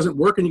because it doesn't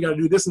work and you got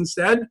to do this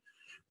instead.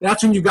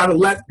 That's when you got to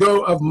let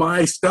go of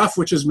my stuff,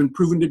 which has been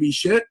proven to be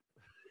shit,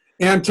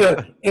 and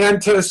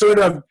to sort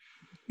of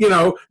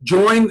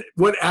join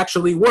what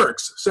actually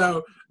works.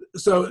 So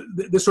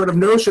the sort of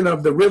notion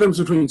of the rhythms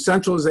between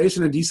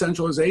centralization and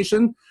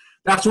decentralization.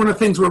 That's one of the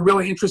things we're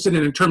really interested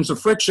in terms of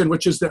friction,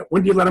 which is that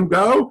when do you let them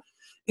go?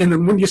 And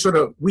then when do you sort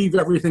of weave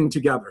everything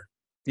together?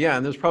 Yeah,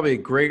 and there's probably a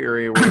gray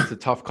area where it's a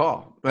tough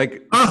call.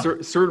 Like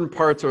certain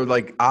parts are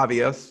like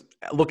obvious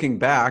looking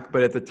back,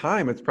 but at the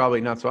time it's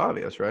probably not so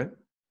obvious, right?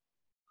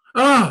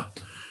 Yeah,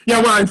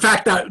 well, in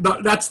fact,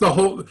 that's the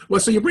whole,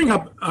 so you bring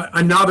up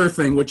another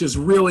thing, which is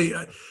really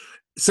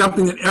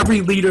something that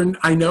every leader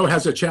I know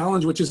has a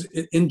challenge, which is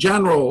in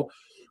general,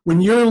 when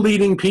you're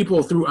leading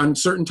people through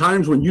uncertain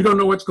times, when you don't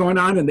know what's going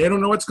on and they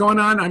don't know what's going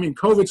on, I mean,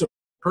 COVID's a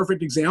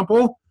perfect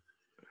example,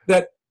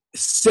 that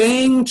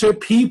saying to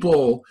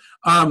people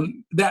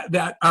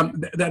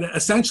that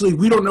essentially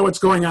we don't know what's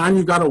going on,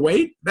 you've got to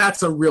wait,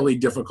 that's a really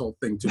difficult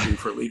thing to do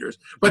for leaders.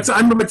 But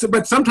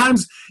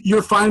sometimes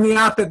you're finding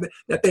out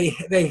that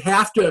they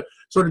have to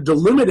sort of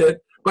delimit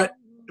it,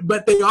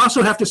 but they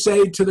also have to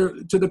say to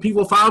the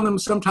people following them,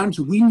 sometimes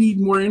we need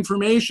more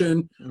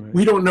information. Right.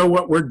 We don't know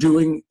what we're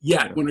doing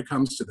yet when it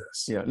comes to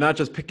this. Yeah, not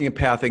just picking a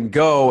path and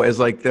go as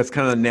like that's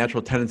kind of the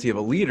natural tendency of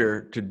a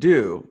leader to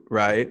do,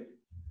 right?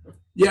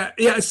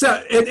 Yeah.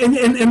 So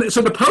and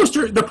so the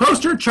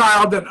poster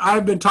child that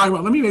I've been talking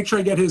about, let me make sure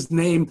I get his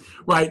name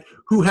right,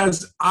 who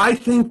has, I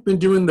think, been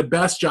doing the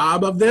best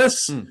job of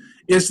this,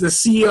 is the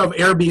CEO of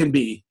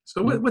Airbnb.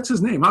 So what's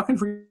his name? How can I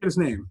forget his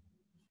name?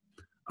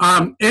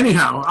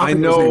 Anyhow, I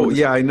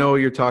know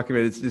you're talking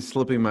about. It's just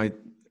slipping my.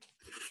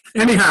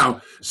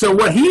 Anyhow, so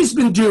what he's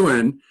been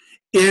doing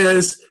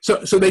is so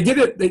they did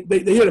it. They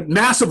did a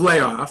massive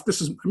layoff.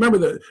 This is, remember,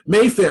 the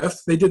May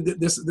 5th. They did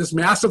this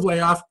massive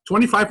layoff.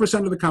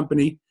 25% of the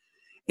company,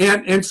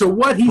 and so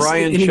what he's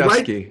Brian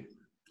Chesky.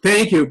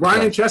 Thank you,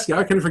 Brian Chesky.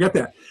 I couldn't forget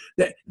that.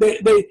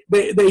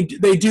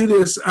 They do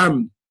this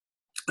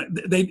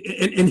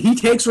and he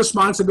takes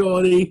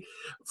responsibility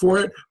for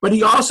it, but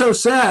he also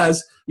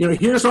says,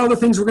 here's all the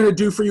things we're going to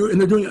do for you, and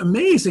they're doing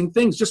amazing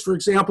things. Just for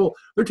example,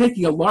 they're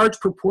taking a large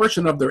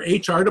proportion of their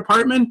HR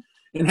department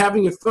and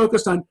having it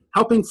focused on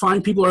helping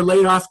find people who are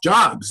laid off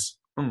jobs.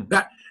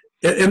 That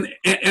and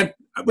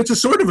which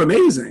is sort of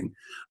amazing.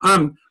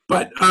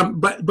 But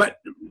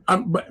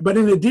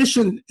in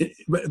addition,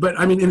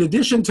 in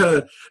addition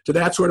to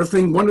that sort of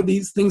thing, one of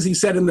these things he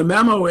said in the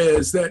memo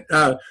is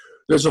that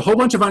there's a whole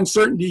bunch of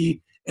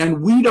uncertainty,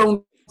 and we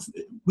don't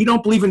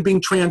believe in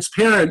being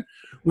transparent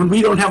when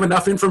we don't have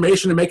enough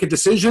information to make a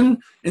decision,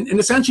 and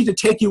essentially to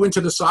take you into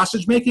the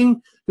sausage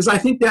making, because I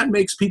think that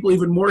makes people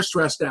even more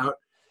stressed out.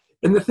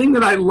 And the thing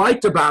that I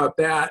liked about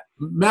that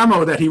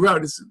memo that he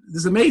wrote, is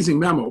this amazing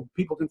memo,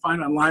 people can find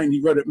online,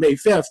 he wrote it May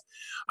 5th,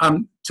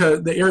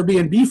 to the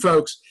Airbnb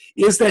folks,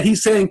 is that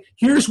he's saying,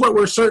 here's what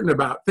we're certain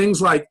about.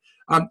 Things like,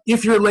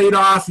 if you're laid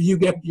off, you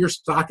get your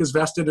stock is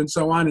vested and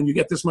so on, and you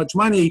get this much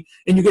money,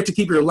 and you get to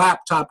keep your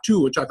laptop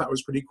too, which I thought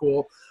was pretty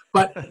cool.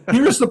 But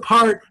here's the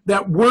part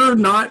that we're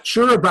not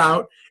sure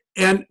about,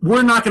 and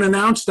we're not going to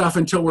announce stuff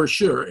until we're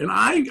sure. And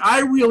I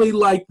really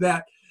like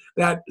that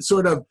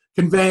sort of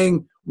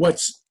conveying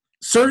what's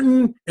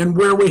certain and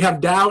where we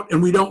have doubt,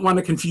 and we don't want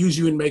to confuse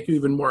you and make you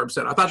even more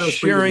upset. I thought that was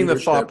sharing the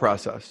thought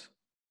process.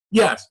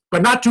 Yes,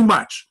 but not too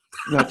much.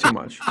 Not too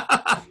much.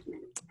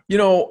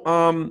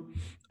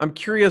 I'm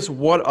curious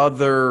what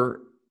other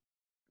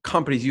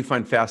companies you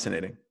find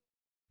fascinating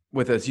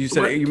with this. You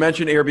said you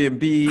mentioned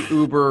Airbnb,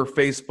 Uber,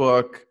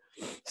 Facebook,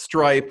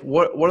 Stripe.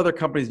 What other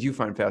companies do you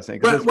find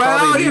fascinating?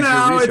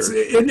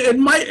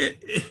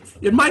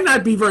 It might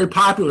not be very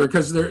popular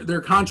because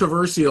they're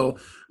controversial,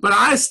 but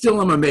I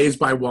still am amazed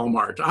by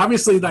Walmart.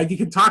 Obviously, you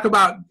can talk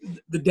about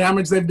the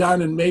damage they've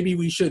done, and maybe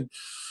we should,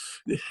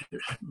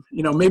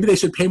 maybe they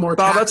should pay more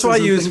taxes. That's why I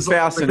use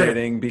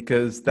fascinating,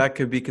 because that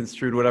could be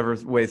construed whatever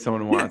way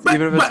someone wants,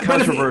 even if it's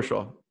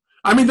controversial.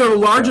 They're the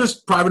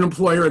largest private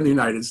employer in the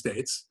United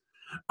States.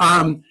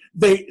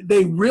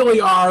 They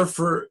really are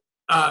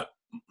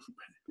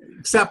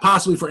except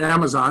possibly for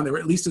Amazon, they're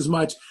at least as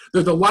much.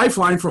 They're the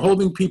lifeline for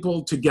holding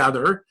people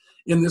together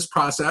in this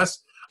process.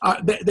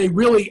 They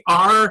really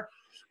are,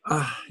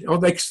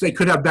 they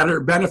could have better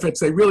benefits.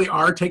 They really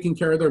are taking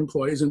care of their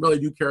employees and really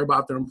do care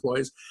about their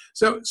employees.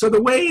 So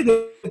the way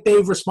that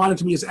they've responded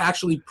to me is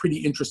actually pretty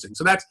interesting.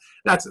 So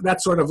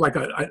that's sort of like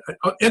I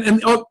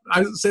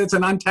say it's a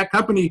non-tech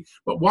company,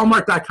 but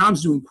Walmart.com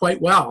is doing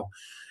quite well.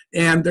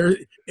 And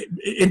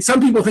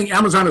some people think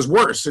Amazon is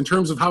worse in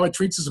terms of how it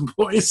treats its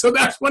employees. So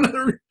that's one of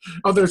the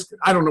others.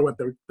 I don't know what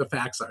the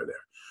facts are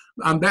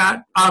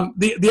there.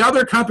 The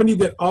other company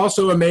that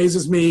also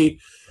amazes me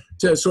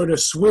to sort of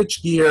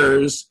switch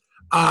gears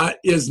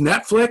is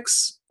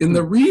Netflix. And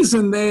the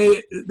reason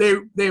they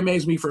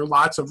amaze me for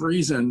lots of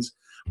reasons.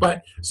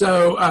 But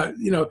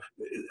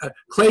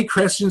Clay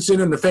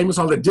Christensen and the famous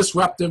all the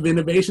disruptive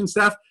innovation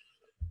stuff.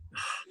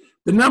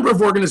 The number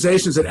of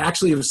organizations that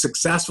actually have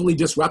successfully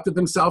disrupted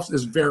themselves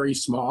is very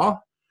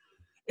small.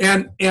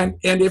 And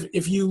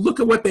if you look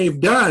at what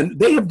they've done,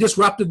 they have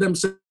disrupted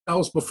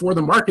themselves before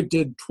the market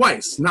did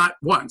twice, not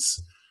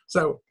once.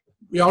 So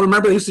we all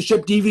remember they used to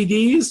ship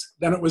DVDs,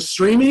 then it was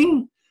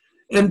streaming,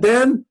 and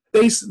then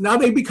now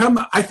they become,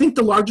 I think,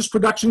 the largest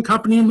production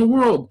company in the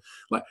world.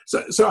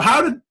 So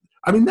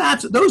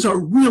those are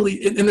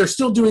really, and they're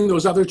still doing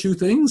those other two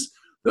things.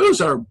 Those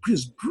are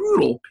just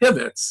brutal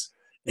pivots.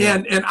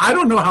 And I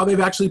don't know how they've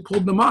actually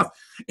pulled them off.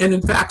 And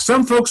in fact,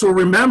 some folks will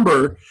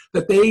remember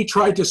that they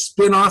tried to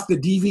spin off the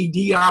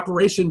DVD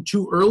operation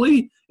too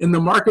early, and the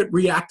market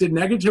reacted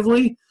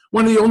negatively.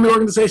 One of the only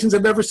organizations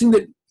I've ever seen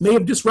that may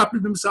have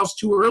disrupted themselves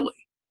too early.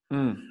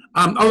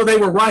 Although they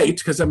were right,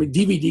 because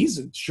DVD is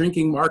a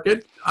shrinking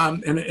market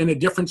and a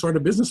different sort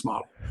of business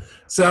model.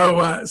 So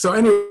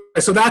anyway,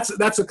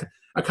 that's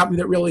a company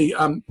that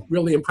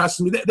really impresses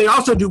me. They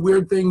also do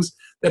weird things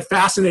that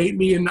fascinate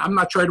me, and I'm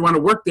not sure I'd want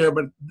to work there,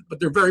 but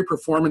they're very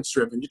performance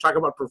driven. You talk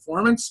about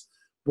performance,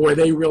 boy,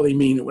 they really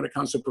mean it when it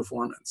comes to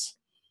performance.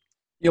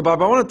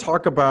 Bob, I want to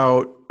talk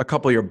about a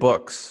couple of your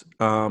books,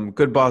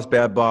 Good Boss,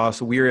 Bad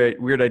Boss,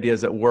 Weird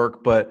Ideas at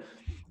Work, but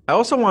I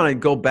also want to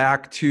go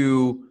back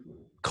to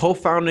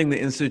co-founding the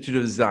Institute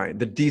of Design,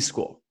 the D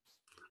School.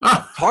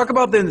 Talk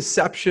about the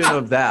inception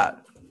of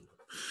that.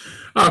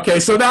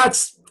 Okay, so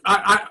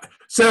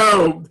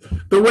so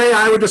the way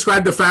I would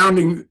describe the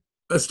founding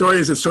story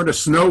is it's sort of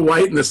Snow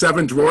White and the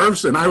Seven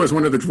Dwarfs, and I was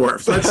one of the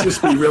dwarfs. Let's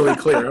just be really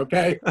clear,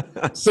 okay?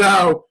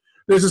 So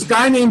there's this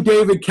guy named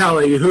David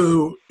Kelly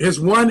who has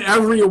won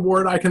every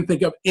award I can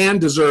think of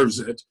and deserves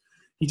it.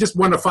 He just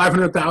won a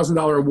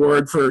 $500,000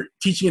 award for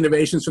teaching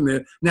innovations from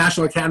the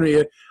National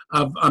Academy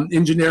of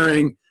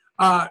Engineering,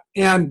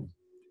 and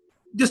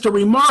just a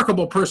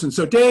remarkable person.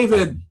 So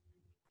David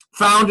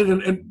founded,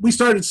 and we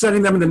started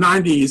setting them in the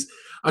 90s,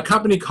 a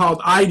company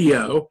called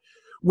IDEO,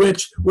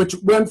 which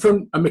went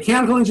from a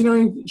mechanical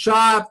engineering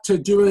shop to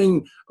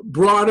doing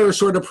broader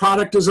sort of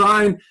product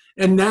design.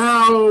 And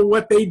now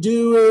what they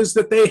do is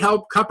that they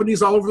help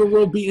companies all over the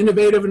world be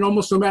innovative in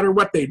almost no matter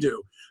what they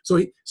do. So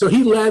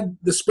he led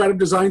the spread of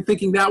design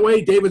thinking that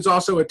way. David's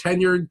also a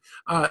tenured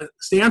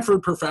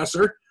Stanford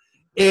professor,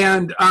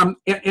 and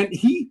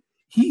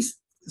he's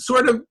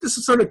sort of, this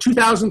is sort of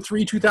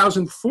 2003,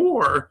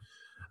 2004,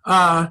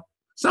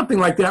 something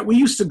like that. We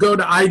used to go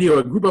to IDEO,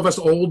 a group of us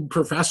old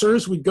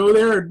professors. We'd go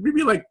there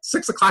maybe like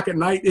 6 o'clock at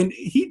night, and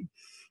he'd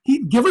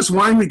give us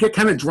wine. We'd get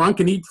kind of drunk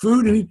and eat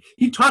food, and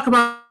he'd talk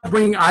about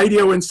bringing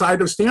IDEO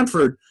inside of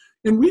Stanford.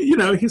 And we,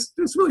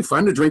 it's really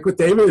fun to drink with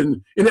David.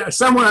 And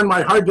somewhere on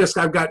my hard disk,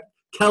 I've got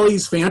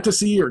Kelly's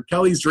Fantasy or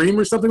Kelly's Dream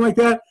or something like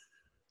that.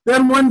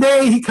 Then one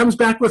day he comes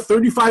back with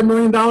 $35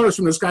 million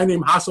from this guy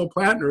named Hasso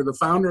Plattner, the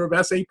founder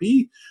of SAP.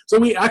 So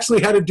we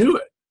actually had to do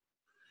it.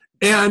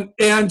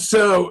 And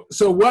so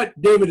what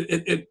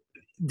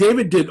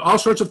David did all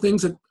sorts of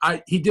things that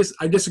I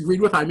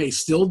disagreed with. I may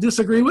still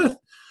disagree with.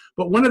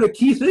 But one of the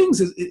key things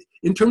is,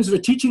 in terms of a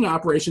teaching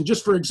operation,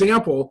 just for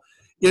example,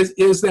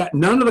 is that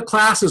none of the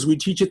classes we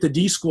teach at the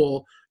D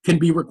School can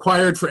be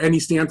required for any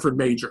Stanford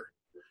major.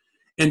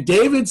 And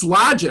David's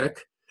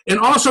logic, and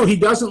also he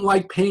doesn't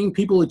like paying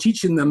people to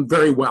teach them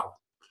very well,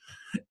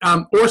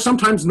 or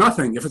sometimes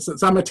nothing. If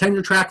I'm a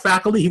tenure track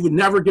faculty, he would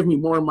never give me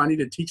more money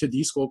to teach a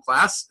D School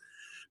class,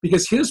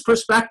 because his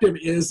perspective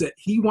is that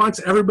he wants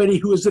everybody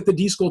who is at the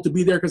D School to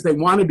be there because they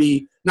want to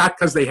be, not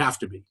because they have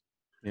to be.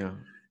 Yeah.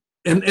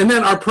 And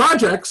then our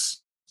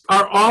projects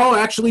are all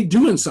actually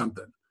doing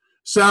something.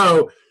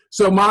 So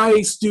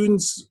my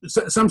students,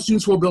 some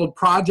students will build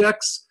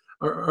projects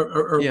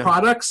or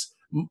products.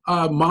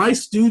 My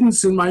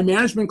students in my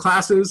management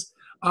classes,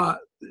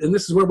 and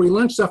this is where we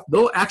learn stuff,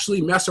 they'll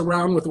actually mess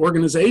around with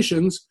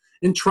organizations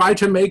and try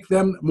to make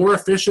them more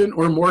efficient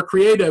or more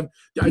creative.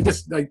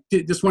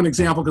 Just one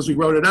example, because we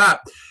wrote it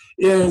up,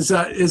 is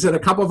that a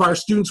couple of our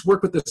students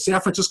work with the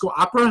San Francisco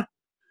Opera,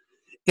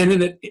 and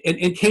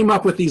it came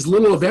up with these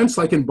little events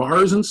like in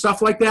bars and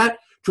stuff like that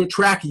to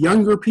attract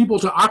younger people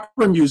to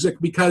opera music.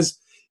 Because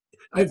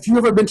if you've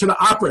ever been to the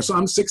opera, so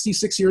I'm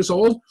 66 years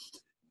old,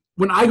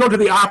 when I go to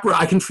the opera,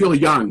 I can feel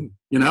young.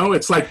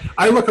 It's like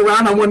I look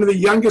around, I'm one of the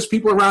youngest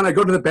people around. I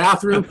go to the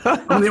bathroom,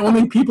 I'm the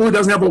only people who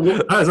doesn't have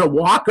a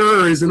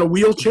walker or is in a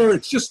wheelchair.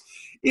 It's just,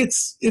 and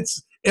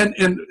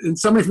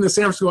somebody from the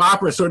San Francisco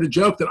Opera sort of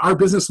joked that our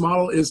business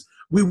model is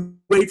we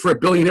wait for a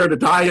billionaire to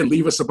die and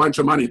leave us a bunch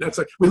of money. That's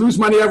like, we lose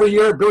money every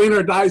year, a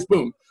billionaire dies,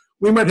 boom.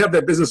 We might have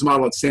that business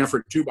model at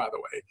Stanford too, by the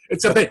way.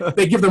 Except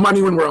they give the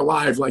money when we're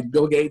alive, like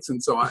Bill Gates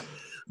and so on.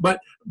 But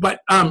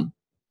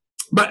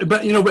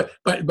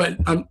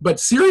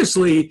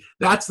seriously,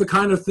 that's the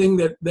kind of thing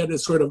that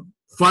is sort of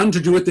fun to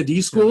do at the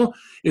D School,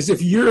 is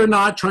if you're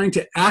not trying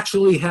to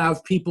actually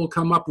have people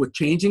come up with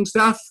changing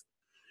stuff,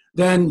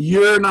 then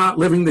you're not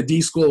living the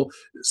D School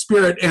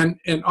spirit. And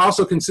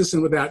also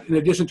consistent with that, in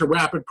addition to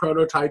rapid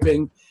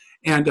prototyping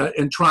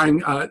and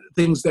trying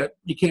things where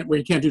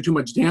you can't do too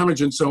much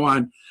damage and so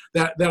on,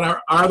 that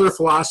our other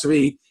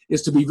philosophy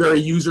is to be very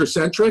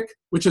user-centric,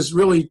 which has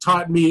really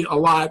taught me a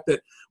lot,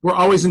 that we're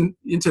always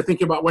into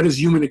thinking about what is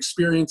human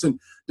experience and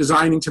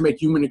designing to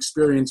make human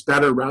experience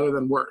better rather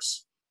than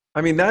worse.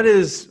 I mean, that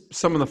is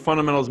some of the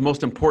fundamentals,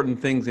 most important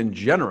things in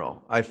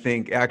general, I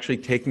think, actually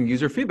taking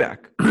user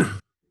feedback.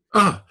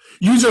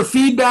 User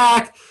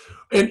feedback,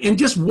 and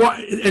just what,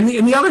 and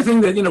the other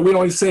thing that, we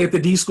always say at the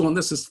D School, and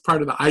this is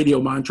part of the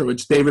IDEO mantra,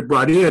 which David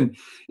brought in,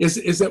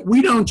 is that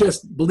we don't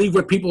just believe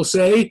what people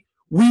say,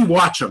 we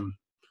watch them,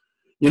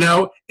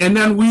 and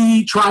then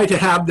we try to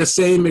have the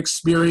same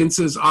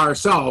experiences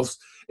ourselves.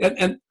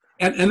 And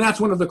that's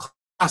one of the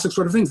classic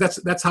sort of things.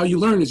 That's how you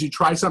learn, is you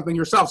try something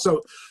yourself.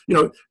 So,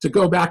 to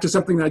go back to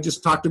something that I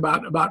just talked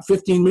about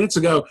 15 minutes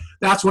ago,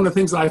 that's one of the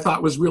things that I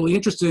thought was really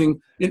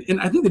interesting. And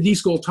I think the D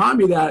School taught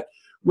me that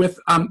with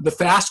the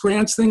fast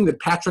grants thing that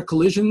Patrick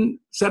Collision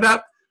set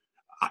up.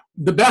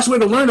 The best way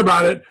to learn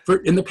about it,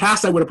 in the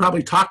past, I would have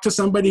probably talked to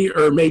somebody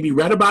or maybe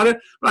read about it.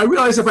 But I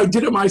realized if I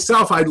did it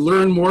myself, I'd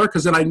learn more,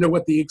 because then I know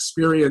what the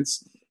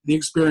experience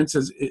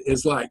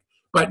is like.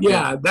 But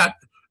yeah,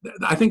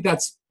 I think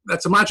that's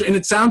a mantra, and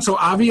it sounds so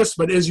obvious,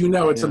 but as you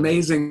know, it's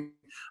amazing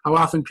how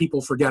often people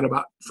forget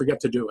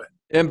to do it.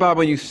 And Bob,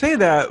 when you say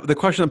that, the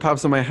question that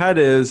pops in my head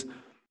is,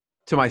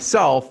 to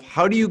myself,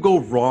 how do you go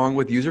wrong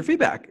with user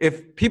feedback?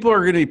 If people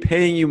are going to be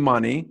paying you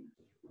money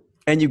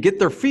and you get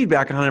their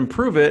feedback on how to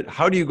improve it,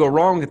 how do you go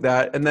wrong with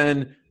that? And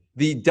then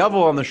the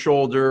devil on the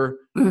shoulder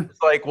is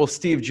like, well,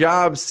 Steve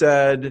Jobs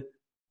said,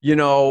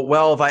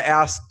 well, if I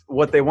asked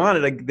what they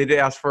wanted, they'd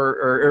ask for,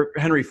 or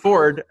Henry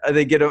Ford,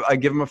 I give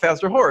them a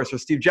faster horse, or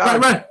Steve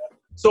Jobs. Right.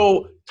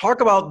 So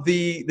talk about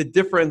the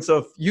difference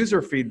of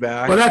user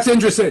feedback. Well, that's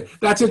interesting.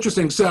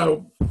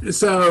 So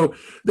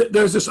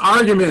there's this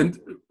argument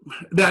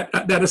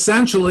that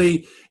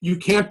essentially you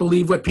can't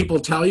believe what people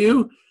tell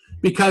you,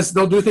 because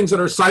they'll do things that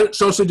are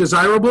socially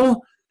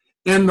desirable,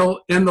 and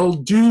they'll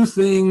do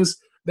things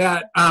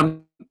that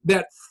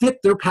fit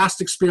their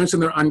past experience,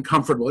 and they're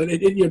uncomfortable.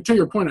 To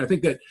your point, I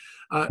think that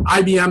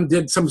IBM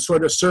did some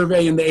sort of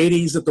survey in the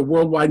 80s that the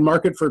worldwide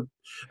market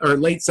or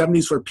late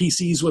 70s for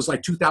PCs was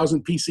like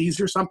 2,000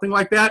 PCs or something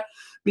like that,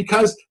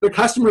 because the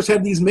customers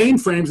had these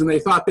mainframes and they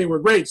thought they were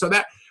great. So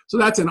So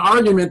that's an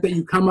argument that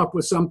you come up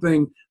with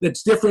something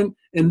that's different,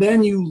 and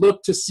then you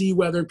look to see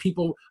whether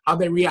people, how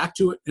they react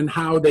to it and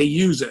how they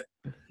use it.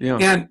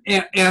 Yeah.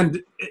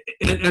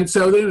 And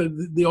so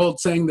the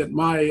old saying that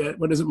my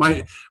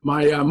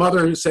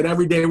mother said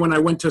every day when I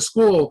went to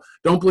school,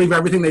 don't believe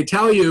everything they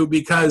tell you,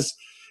 because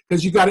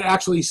you got to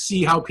actually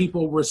see how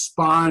people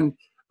respond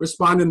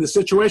in the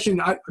situation.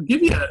 I'll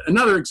give you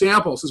another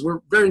example, since we're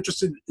very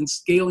interested in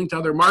scaling to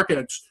other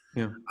markets.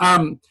 Yeah.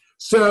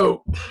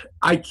 So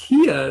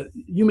IKEA,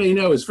 you may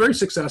know, is very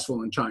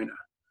successful in China.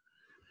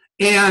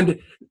 And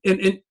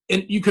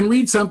you can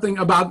read something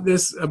about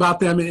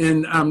them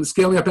in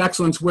Scaling Up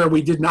Excellence, where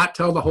we did not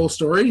tell the whole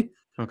story.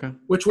 Okay.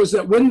 Which was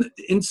that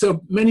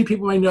so many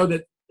people may know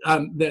that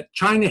that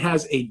China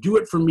has a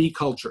do-it-for-me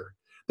culture.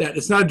 That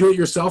it's not a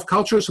do-it-yourself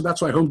culture. So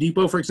that's why Home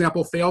Depot, for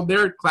example, failed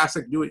their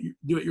classic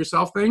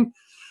do-it-yourself thing.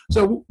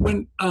 So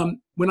when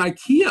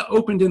IKEA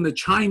opened in the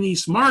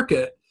Chinese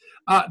market,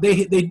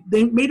 they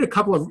made a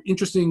couple of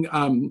interesting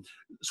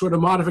sort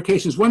of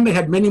modifications. One, they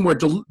had many more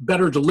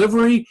better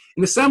delivery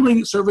and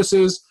assembly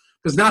services,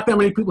 because not that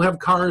many people have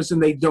cars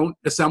and they don't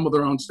assemble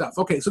their own stuff.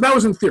 Okay, so that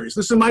was in theory. So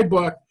this is my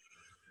book.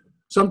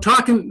 So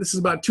this is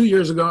about 2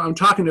 years ago, I'm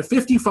talking to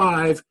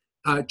 55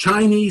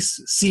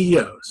 Chinese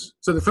CEOs.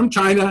 So they're from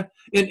China.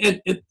 In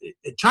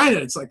China,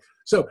 it's like,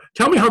 so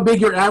tell me how big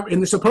your average,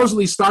 and they're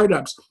supposedly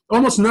startups.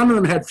 Almost none of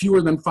them had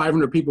fewer than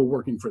 500 people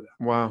working for them.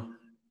 Wow.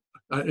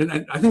 And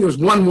I think there was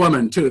one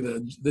woman too.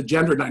 The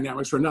gender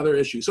dynamics were another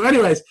issue. So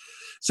anyways,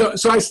 so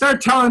I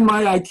start telling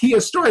my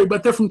IKEA story,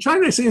 but they're from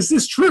China. I say, is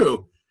this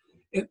true?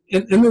 And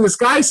then this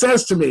guy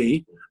says to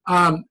me,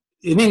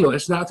 in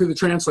English, not through the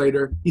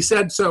translator, he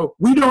said, so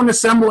we don't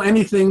assemble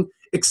anything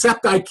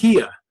except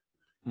IKEA.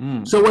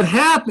 Mm. So what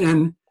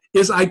happened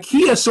is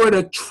IKEA sort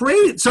of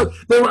traded, so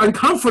they were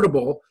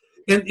uncomfortable.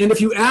 And if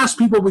you ask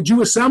people, would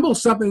you assemble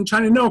something in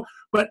China? No,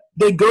 but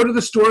they go to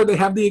the store, they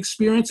have the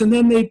experience, and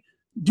then they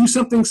do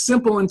something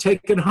simple and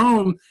take it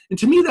home. And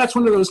to me, that's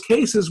one of those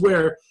cases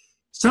where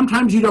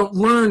sometimes you don't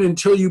learn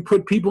until you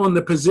put people in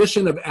the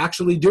position of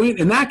actually doing it.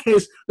 In that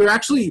case, they're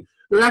actually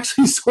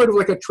sort of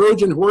like a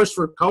Trojan horse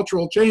for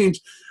cultural change,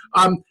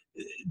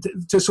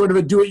 to sort of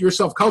a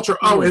do-it-yourself culture.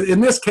 Oh, in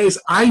this case,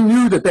 I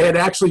knew that they had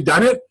actually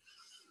done it,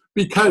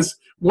 because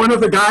one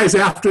of the guys,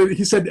 after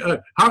he said,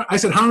 I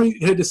said, how many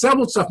had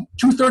assembled stuff?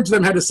 2/3 of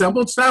them had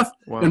assembled stuff.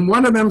 Wow. And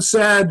one of them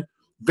said,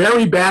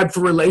 very bad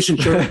for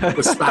relationship with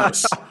the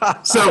spouse.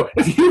 So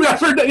if you've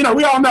ever,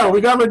 we all know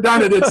we've ever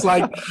done it. It's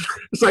like,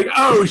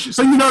 oh,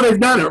 so they've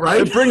done it,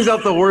 right? It brings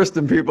out the worst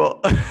in people.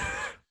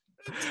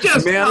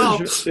 Just yeah.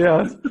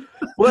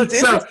 Well, it's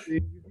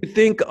interesting. You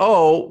think,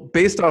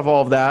 based off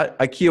all of that,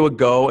 IKEA would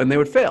go and they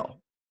would fail,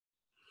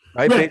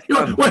 right? But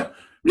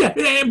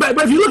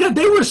if you look at it,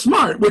 they were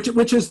smart,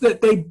 which is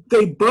that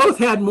they both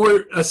had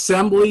more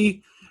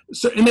assembly.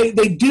 So, and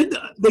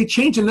they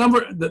changed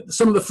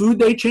some of the food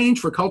they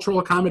changed for cultural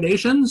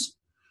accommodations,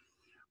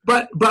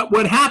 but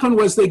what happened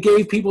was they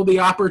gave people the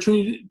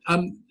opportunity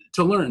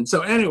to learn. So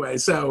anyway,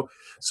 so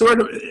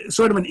sort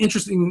of an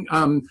interesting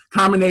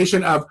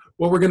combination of,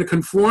 well, we're going to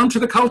conform to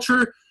the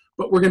culture,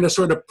 but we're going to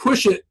sort of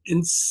push it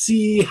and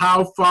see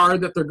how far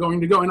that they're going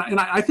to go. And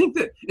I think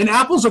that, and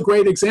Apple's a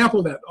great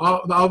example of that.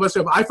 All of us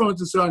have iPhones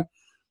and so on.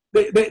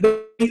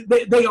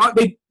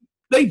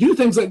 They do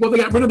things like, well, they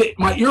got rid of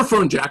my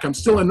earphone jack. I'm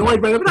still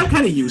annoyed by that, but I'm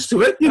kind of used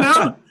to it,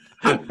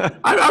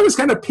 I was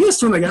kind of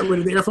pissed when they got rid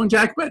of the earphone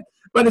jack, but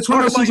it's one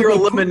of those things. Your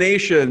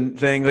elimination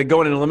thing, like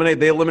go in and eliminate.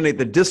 They eliminate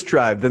the disk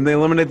drive, then they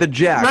eliminate the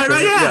jack.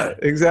 Right, yeah,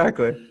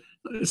 exactly.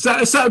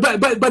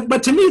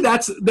 But to me,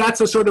 that's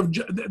a sort of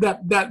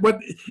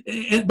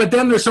but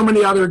then there's so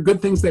many other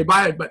good things they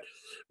buy it,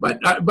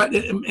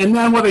 and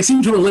then they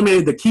seem to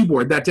eliminate the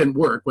keyboard. That didn't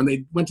work when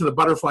they went to the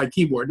butterfly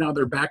keyboard. Now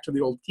they're back to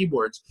the old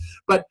keyboards.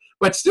 But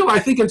still, I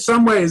think in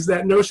some ways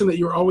that notion that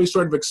you're always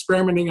sort of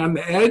experimenting on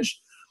the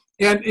edge.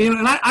 And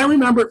I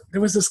remember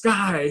there was this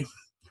guy,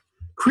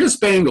 Chris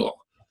Bangle.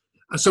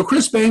 So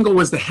Chris Bangle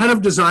was the head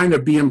of design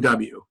of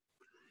BMW.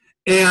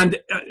 And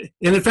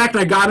in fact,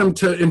 I got him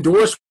to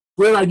endorse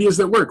Great Ideas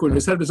That Work when he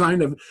was head of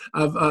design of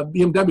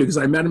BMW, because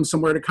I met him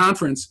somewhere at a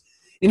conference.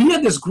 And he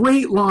had this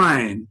great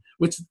line,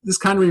 which this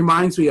kind of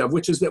reminds me of,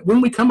 which is that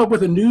when we come up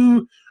with a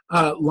new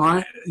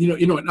line,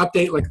 an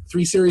update like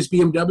 3 Series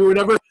BMW or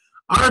whatever,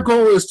 our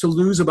goal is to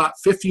lose about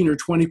 15 or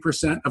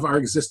 20% of our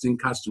existing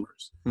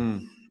customers.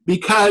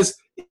 Because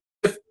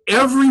if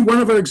every one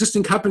of our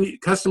existing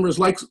customers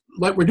like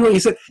we're doing, he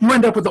said, you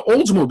end up with the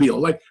Oldsmobile.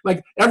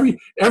 Like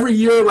every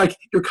year, like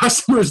your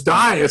customers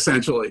die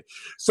essentially.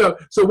 So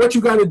what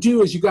you got to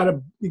do is you got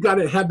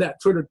to have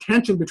that sort of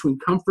tension between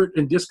comfort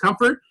and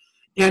discomfort,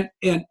 and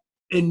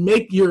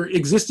make your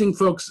existing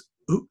folks,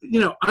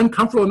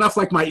 uncomfortable enough.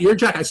 Like my ear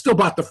jack, I still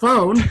bought the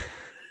phone,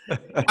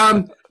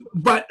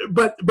 but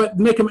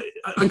make them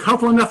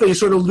uncomfortable enough that you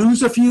sort of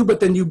lose a few, but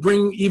then you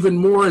bring even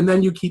more, and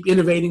then you keep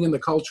innovating in the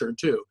culture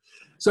too.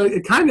 So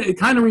it kind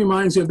of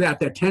reminds you of that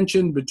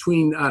tension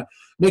between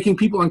making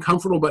people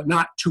uncomfortable but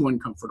not too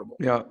uncomfortable.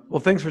 Yeah.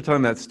 Well, thanks for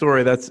telling that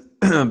story. That's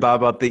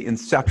about the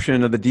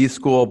inception of the D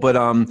School. But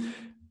I'm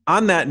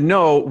on that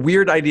note,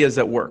 weird ideas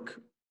at work.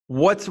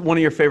 What's one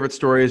of your favorite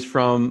stories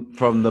from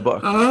the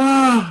book?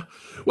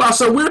 Well,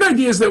 so weird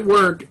ideas at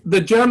work, the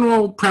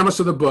general premise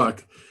of the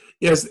book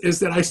is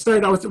that I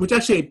started out with, which is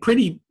actually a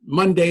pretty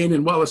mundane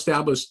and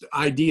well-established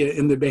idea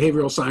in the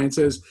behavioral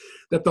sciences,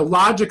 that the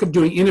logic of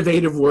doing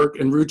innovative work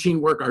and routine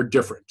work are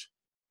different.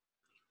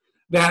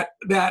 That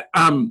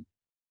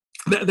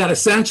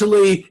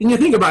essentially, and you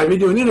think about it, if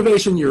you're doing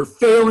innovation, you're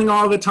failing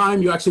all the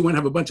time. You actually want to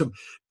have a bunch of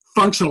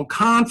functional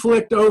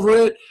conflict over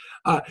it.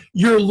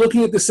 You're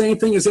looking at the same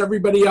thing as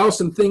everybody else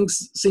and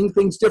seeing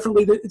things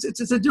differently.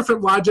 It's a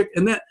different logic.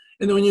 And then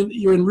when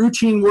you're in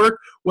routine work,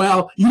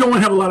 well, you don't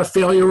want to have a lot of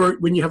failure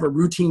when you have a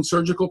routine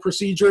surgical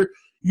procedure.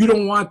 You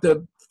don't want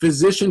the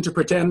physician to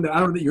pretend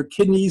that your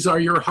kidneys are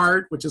your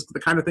heart, which is the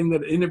kind of thing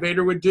that an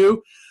innovator would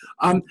do.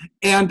 And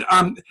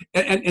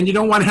you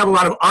don't want to have a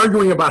lot of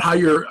arguing about how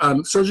your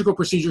surgical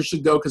procedure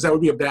should go, because that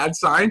would be a bad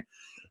sign.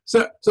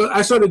 So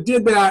I sort of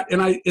did that,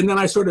 and then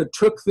I sort of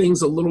took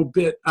things a little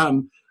bit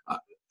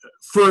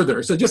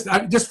further. So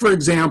just for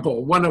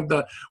example, one of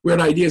the weird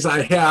ideas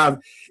I have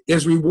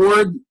is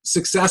reward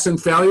success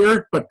and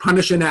failure, but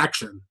punish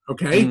inaction.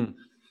 Okay. And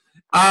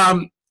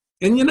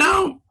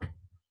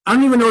I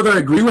don't even know that I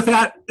agree with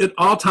that at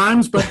all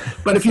times, but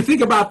if you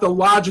think about the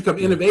logic of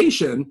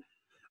innovation,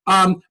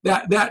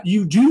 that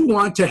you do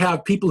want to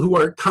have people who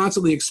are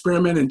constantly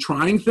experimenting and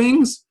trying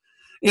things.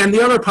 And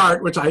the other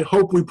part, which I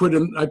hope I put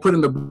in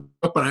the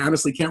book, but I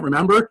honestly can't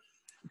remember,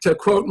 to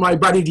quote my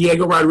buddy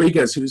Diego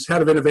Rodriguez, who's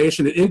head of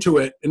innovation at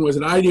Intuit and was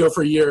at IDEO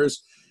for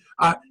years,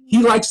 he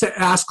likes to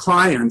ask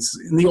clients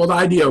in the old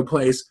IDEO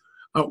place,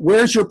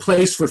 where's your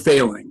place for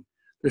failing?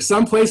 There's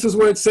some places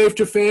where it's safe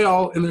to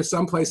fail, and there's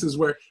some places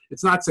where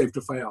it's not safe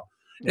to fail.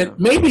 Yeah. And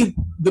maybe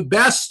the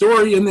best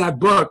story in that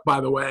book, by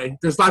the way,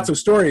 there's lots of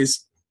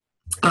stories,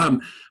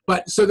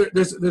 but so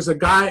there's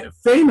a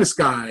famous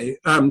guy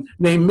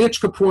named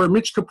Mitch Kapoor.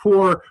 Mitch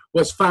Kapoor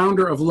was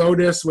founder of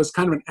Lotus, was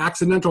kind of an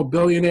accidental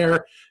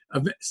billionaire,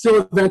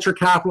 still a venture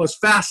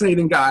capitalist,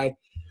 fascinating guy.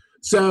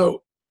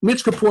 So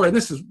Mitch Kapoor, and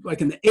this is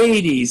like in the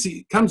 80s,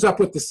 he comes up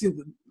with this.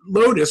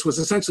 Lotus was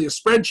essentially a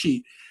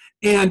spreadsheet.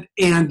 And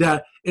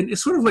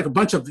it's sort of like a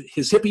bunch of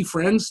his hippie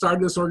friends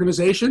started this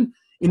organization,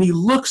 and he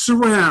looks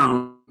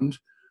around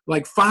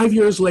like 5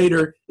 years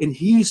later, and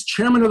he's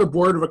chairman of the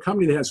board of a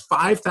company that has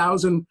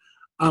 5,000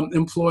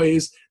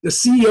 employees. The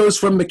CEO's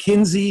from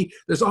McKinsey.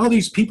 There's all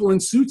these people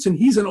in suits, and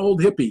he's an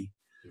old hippie.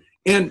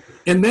 And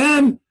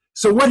then,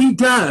 so what he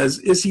does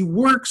is he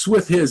works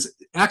with his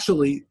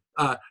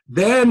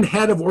then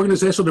head of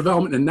organizational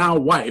development and now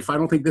wife. I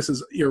don't think this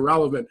is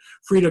irrelevant.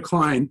 Frida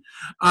Klein,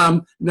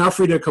 now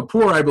Frida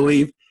Kapoor, I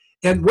believe.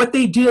 And what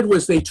they did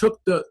was they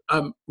took the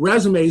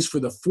resumes for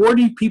the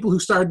 40 people who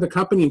started the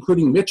company,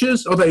 including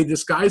Mitch's, although they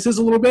disguised his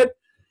a little bit,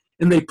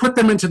 and they put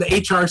them into the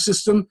HR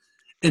system,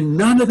 and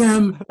none of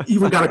them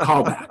even got a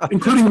call back,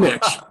 including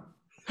Mitch.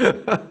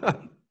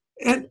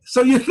 And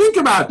so you think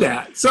about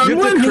that. So you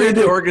have to create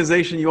the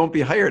organization you won't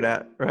be hired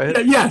at,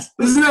 right? Yes.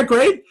 Isn't that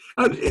great?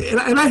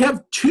 And I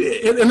have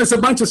and there's a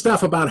bunch of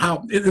stuff about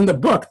how, in the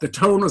book, the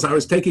tone was I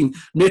was taking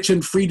Mitch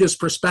and Frida's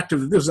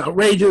perspective. This is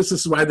outrageous.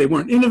 This is why they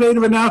weren't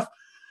innovative enough.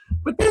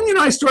 But then,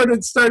 I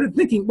started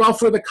thinking, well,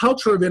 for the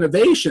culture of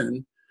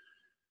innovation,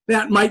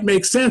 that might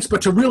make sense.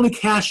 But to really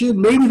cash in,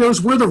 maybe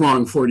those were the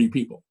wrong 40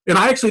 people. And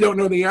I actually don't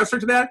know the answer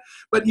to that.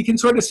 But you can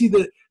sort of see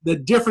the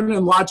difference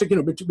in logic,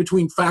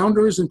 between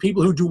founders and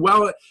people who do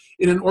well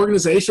in an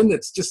organization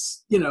that's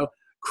just,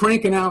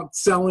 cranking out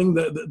selling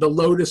the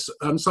Lotus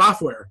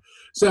software.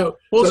 So,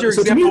 your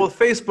example with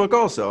Facebook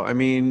also. I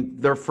mean,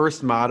 their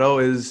first motto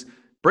is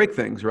break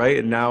things, right?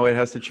 And now it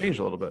has to change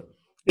a little bit.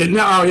 And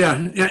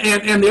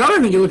the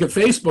other thing, you look at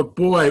Facebook,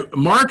 boy,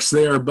 Mark's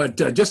there, but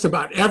just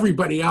about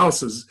everybody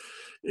else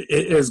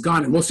is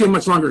gone. And we'll see how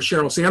much longer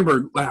Sheryl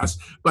Sandberg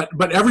lasts.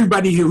 But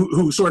everybody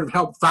who sort of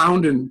helped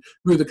found and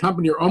grew the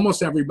company, or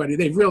almost everybody,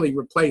 they've really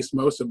replaced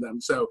most of them.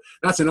 So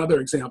that's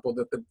another example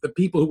that the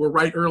people who were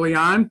right early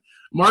on,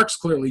 Mark's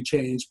clearly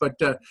changed, but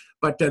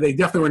they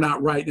definitely were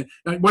not right.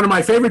 One of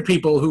my favorite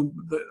people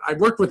I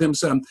worked with him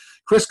some,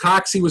 Chris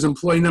Cox, he was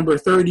employee number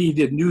 30, he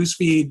did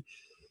newsfeed.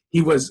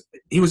 He was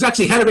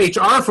actually head of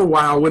HR for a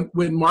while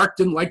when Mark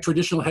didn't like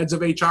traditional heads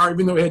of HR,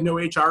 even though he had no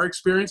HR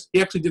experience.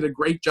 He actually did a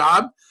great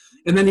job.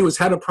 And then he was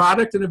head of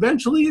product. And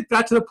eventually it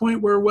got to the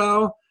point where,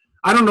 well,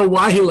 I don't know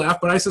why he left,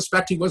 but I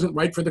suspect he wasn't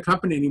right for the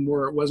company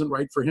anymore. It wasn't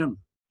right for him.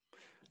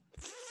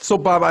 So,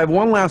 Bob, I have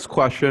one last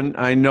question.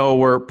 I know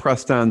we're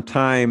pressed on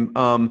time.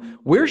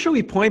 Where should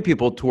we point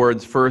people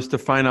towards first to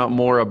find out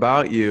more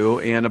about you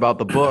and about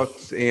the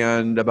books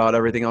and about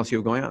everything else you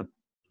have going on?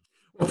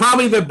 Well,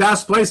 probably the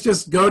best place,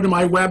 just go to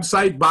my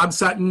website,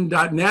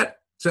 bobsutton.net.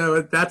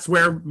 So that's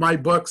where my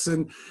books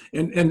and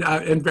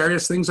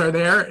various things are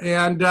there,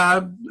 and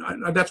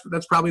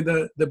that's probably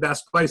the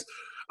best place.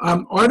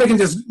 Or they can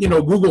just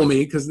Google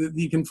me, because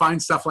you can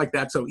find stuff like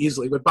that so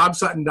easily. But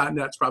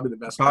bobsutton.net is probably the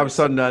best place.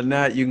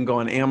 Bobsutton.net. You can go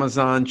on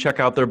Amazon, check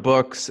out their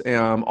books.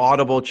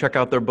 Audible, check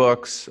out their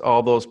books.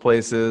 All those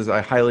places. I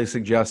highly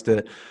suggest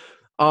it.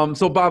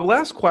 So, Bob,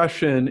 last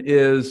question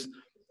is.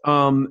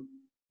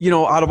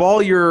 out of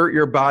all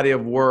your body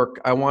of work,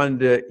 I wanted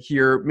to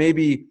hear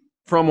maybe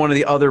from one of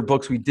the other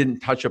books we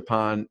didn't touch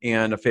upon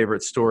and a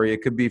favorite story.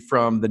 It could be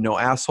from the No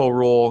Asshole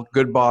Rule,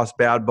 Good Boss,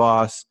 Bad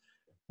Boss.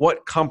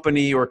 What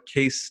company or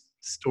case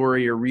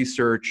story or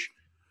research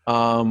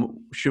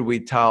should we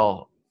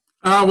tell?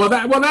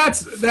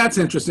 That's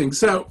interesting.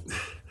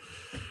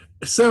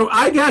 So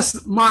I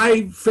guess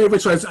my favorite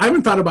story, I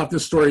haven't thought about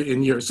this story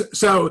in years.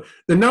 So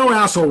the No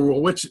Asshole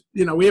Rule, which,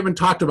 we haven't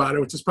talked about it,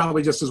 which is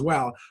probably just as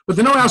well. But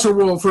the No Asshole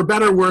Rule, for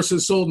better or worse,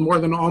 has sold more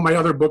than all my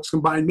other books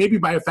combined, maybe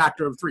by a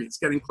factor of 3. It's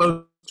getting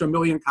close to 1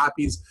 million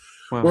copies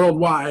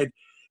worldwide.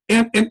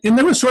 And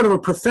there was sort of a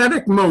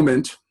prophetic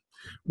moment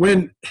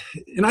when,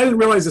 and I didn't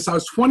realize this, I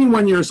was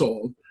 21 years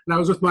old, and I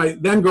was with my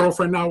then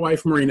girlfriend, now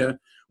wife, Marina.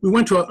 We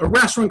went to a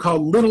restaurant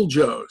called Little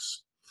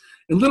Joe's.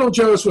 And Little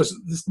Joe's was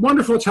this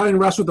wonderful Italian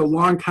restaurant with a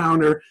long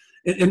counter.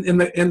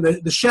 And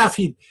the chef,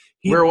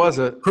 where was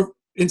it?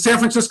 In San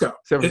Francisco.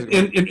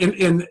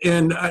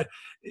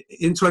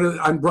 In sort of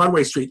on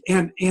Broadway Street,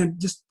 and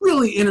just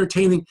really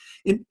entertaining.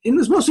 And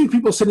there's mostly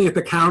people sitting at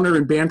the counter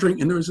and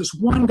bantering. And there was this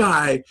one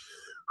guy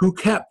who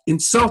kept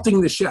insulting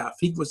the chef.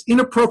 He was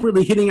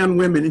inappropriately hitting on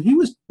women, and he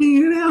was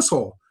being an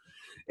asshole.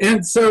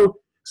 And so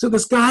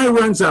this guy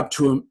runs up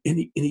to him,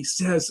 and he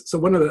says, so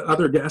one of the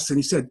other guests, and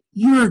he said,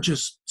 "You're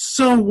just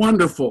so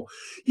wonderful.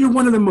 You're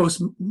one of the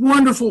most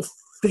wonderful,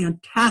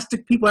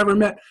 fantastic people I ever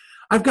met.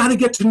 I've got to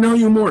get to know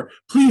you more.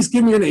 Please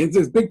give me your name." It's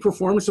this big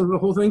performance of the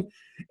whole thing.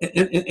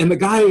 And the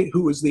guy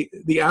who was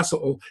the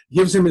asshole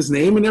gives him his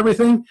name and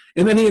everything.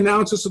 And then he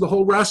announces to the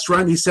whole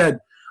restaurant, he said,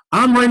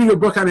 "I'm writing a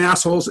book on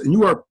assholes, and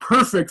you are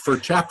perfect for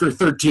chapter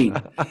 13.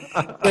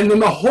 And then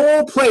the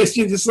whole place,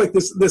 just like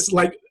this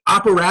like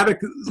operatic,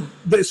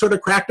 they sort of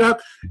cracked up.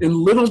 And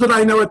little did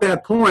I know at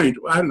that point,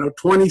 I don't know,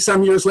 20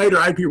 some years later,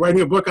 I'd be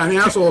writing a book on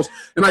assholes,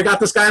 and I got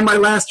this guy in my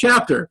last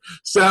chapter.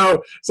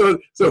 So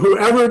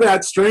whoever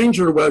that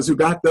stranger was who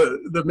got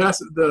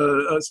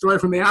the story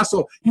from the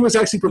asshole, he was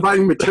actually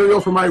providing material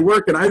for my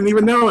work, and I didn't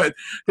even know it,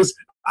 because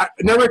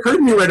it never occurred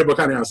to me to write a book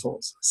on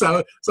assholes.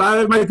 So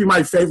that might be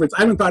my favorite.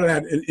 I haven't thought of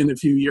that in a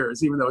few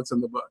years, even though it's in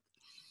the book.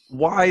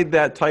 Why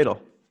that title?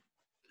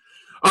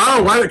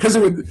 Oh, why?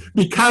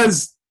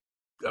 Because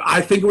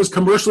I think it was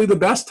commercially the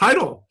best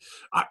title.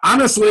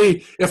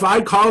 Honestly, if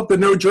I called it the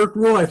No Jerk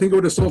Rule, I think it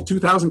would have sold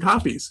 2,000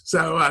 copies.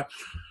 So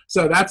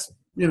that's,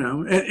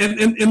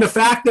 and the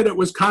fact that it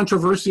was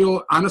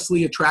controversial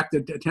honestly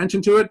attracted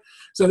attention to it.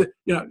 So that,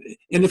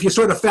 and if you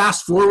sort of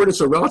fast forward,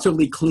 it's a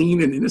relatively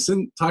clean and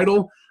innocent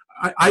title.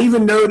 I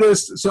even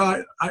noticed,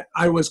 so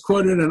I was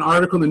quoted in an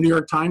article in the New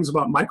York Times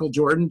about Michael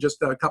Jordan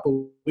just a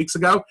couple weeks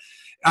ago,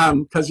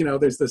 because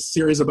there's this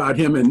series about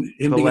him and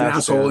him being an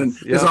asshole, and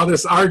there's all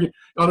this argument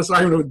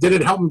of, did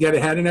it help him get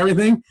ahead and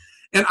everything.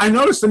 And I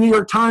noticed the New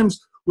York Times,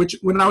 which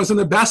when I was in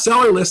the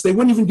bestseller list, they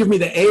wouldn't even give me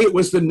the A. It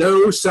was the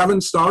no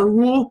 7-star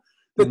rule,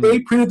 that they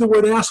printed the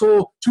word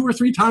asshole 2 or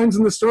 3 times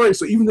in the story.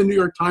 So even the New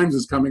York Times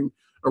is coming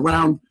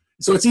around.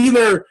 So it's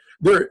either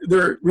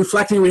they're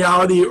reflecting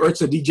reality, or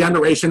it's a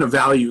degeneration of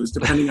values,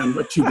 depending on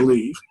what you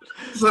believe.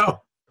 So,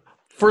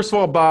 first of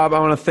all, Bob, I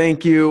want to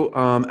thank you.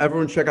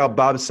 Everyone check out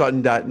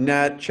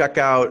bobsutton.net. Check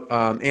out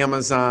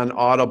Amazon,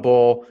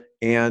 Audible.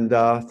 And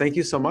thank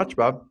you so much,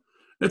 Bob.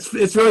 It's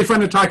really fun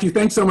to talk to you.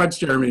 Thanks so much,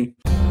 Jeremy.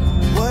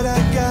 What I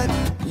got,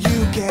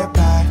 you can't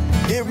buy.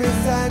 It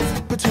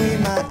resides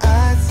between my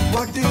eyes.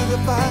 Walked through the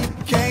fire,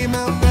 came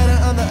out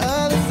better on the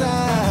other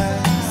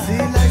side. See,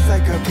 life's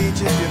like a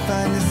beach if you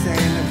find the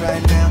sand. And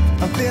right now,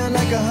 I'm feeling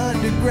like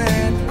 $100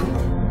 grand.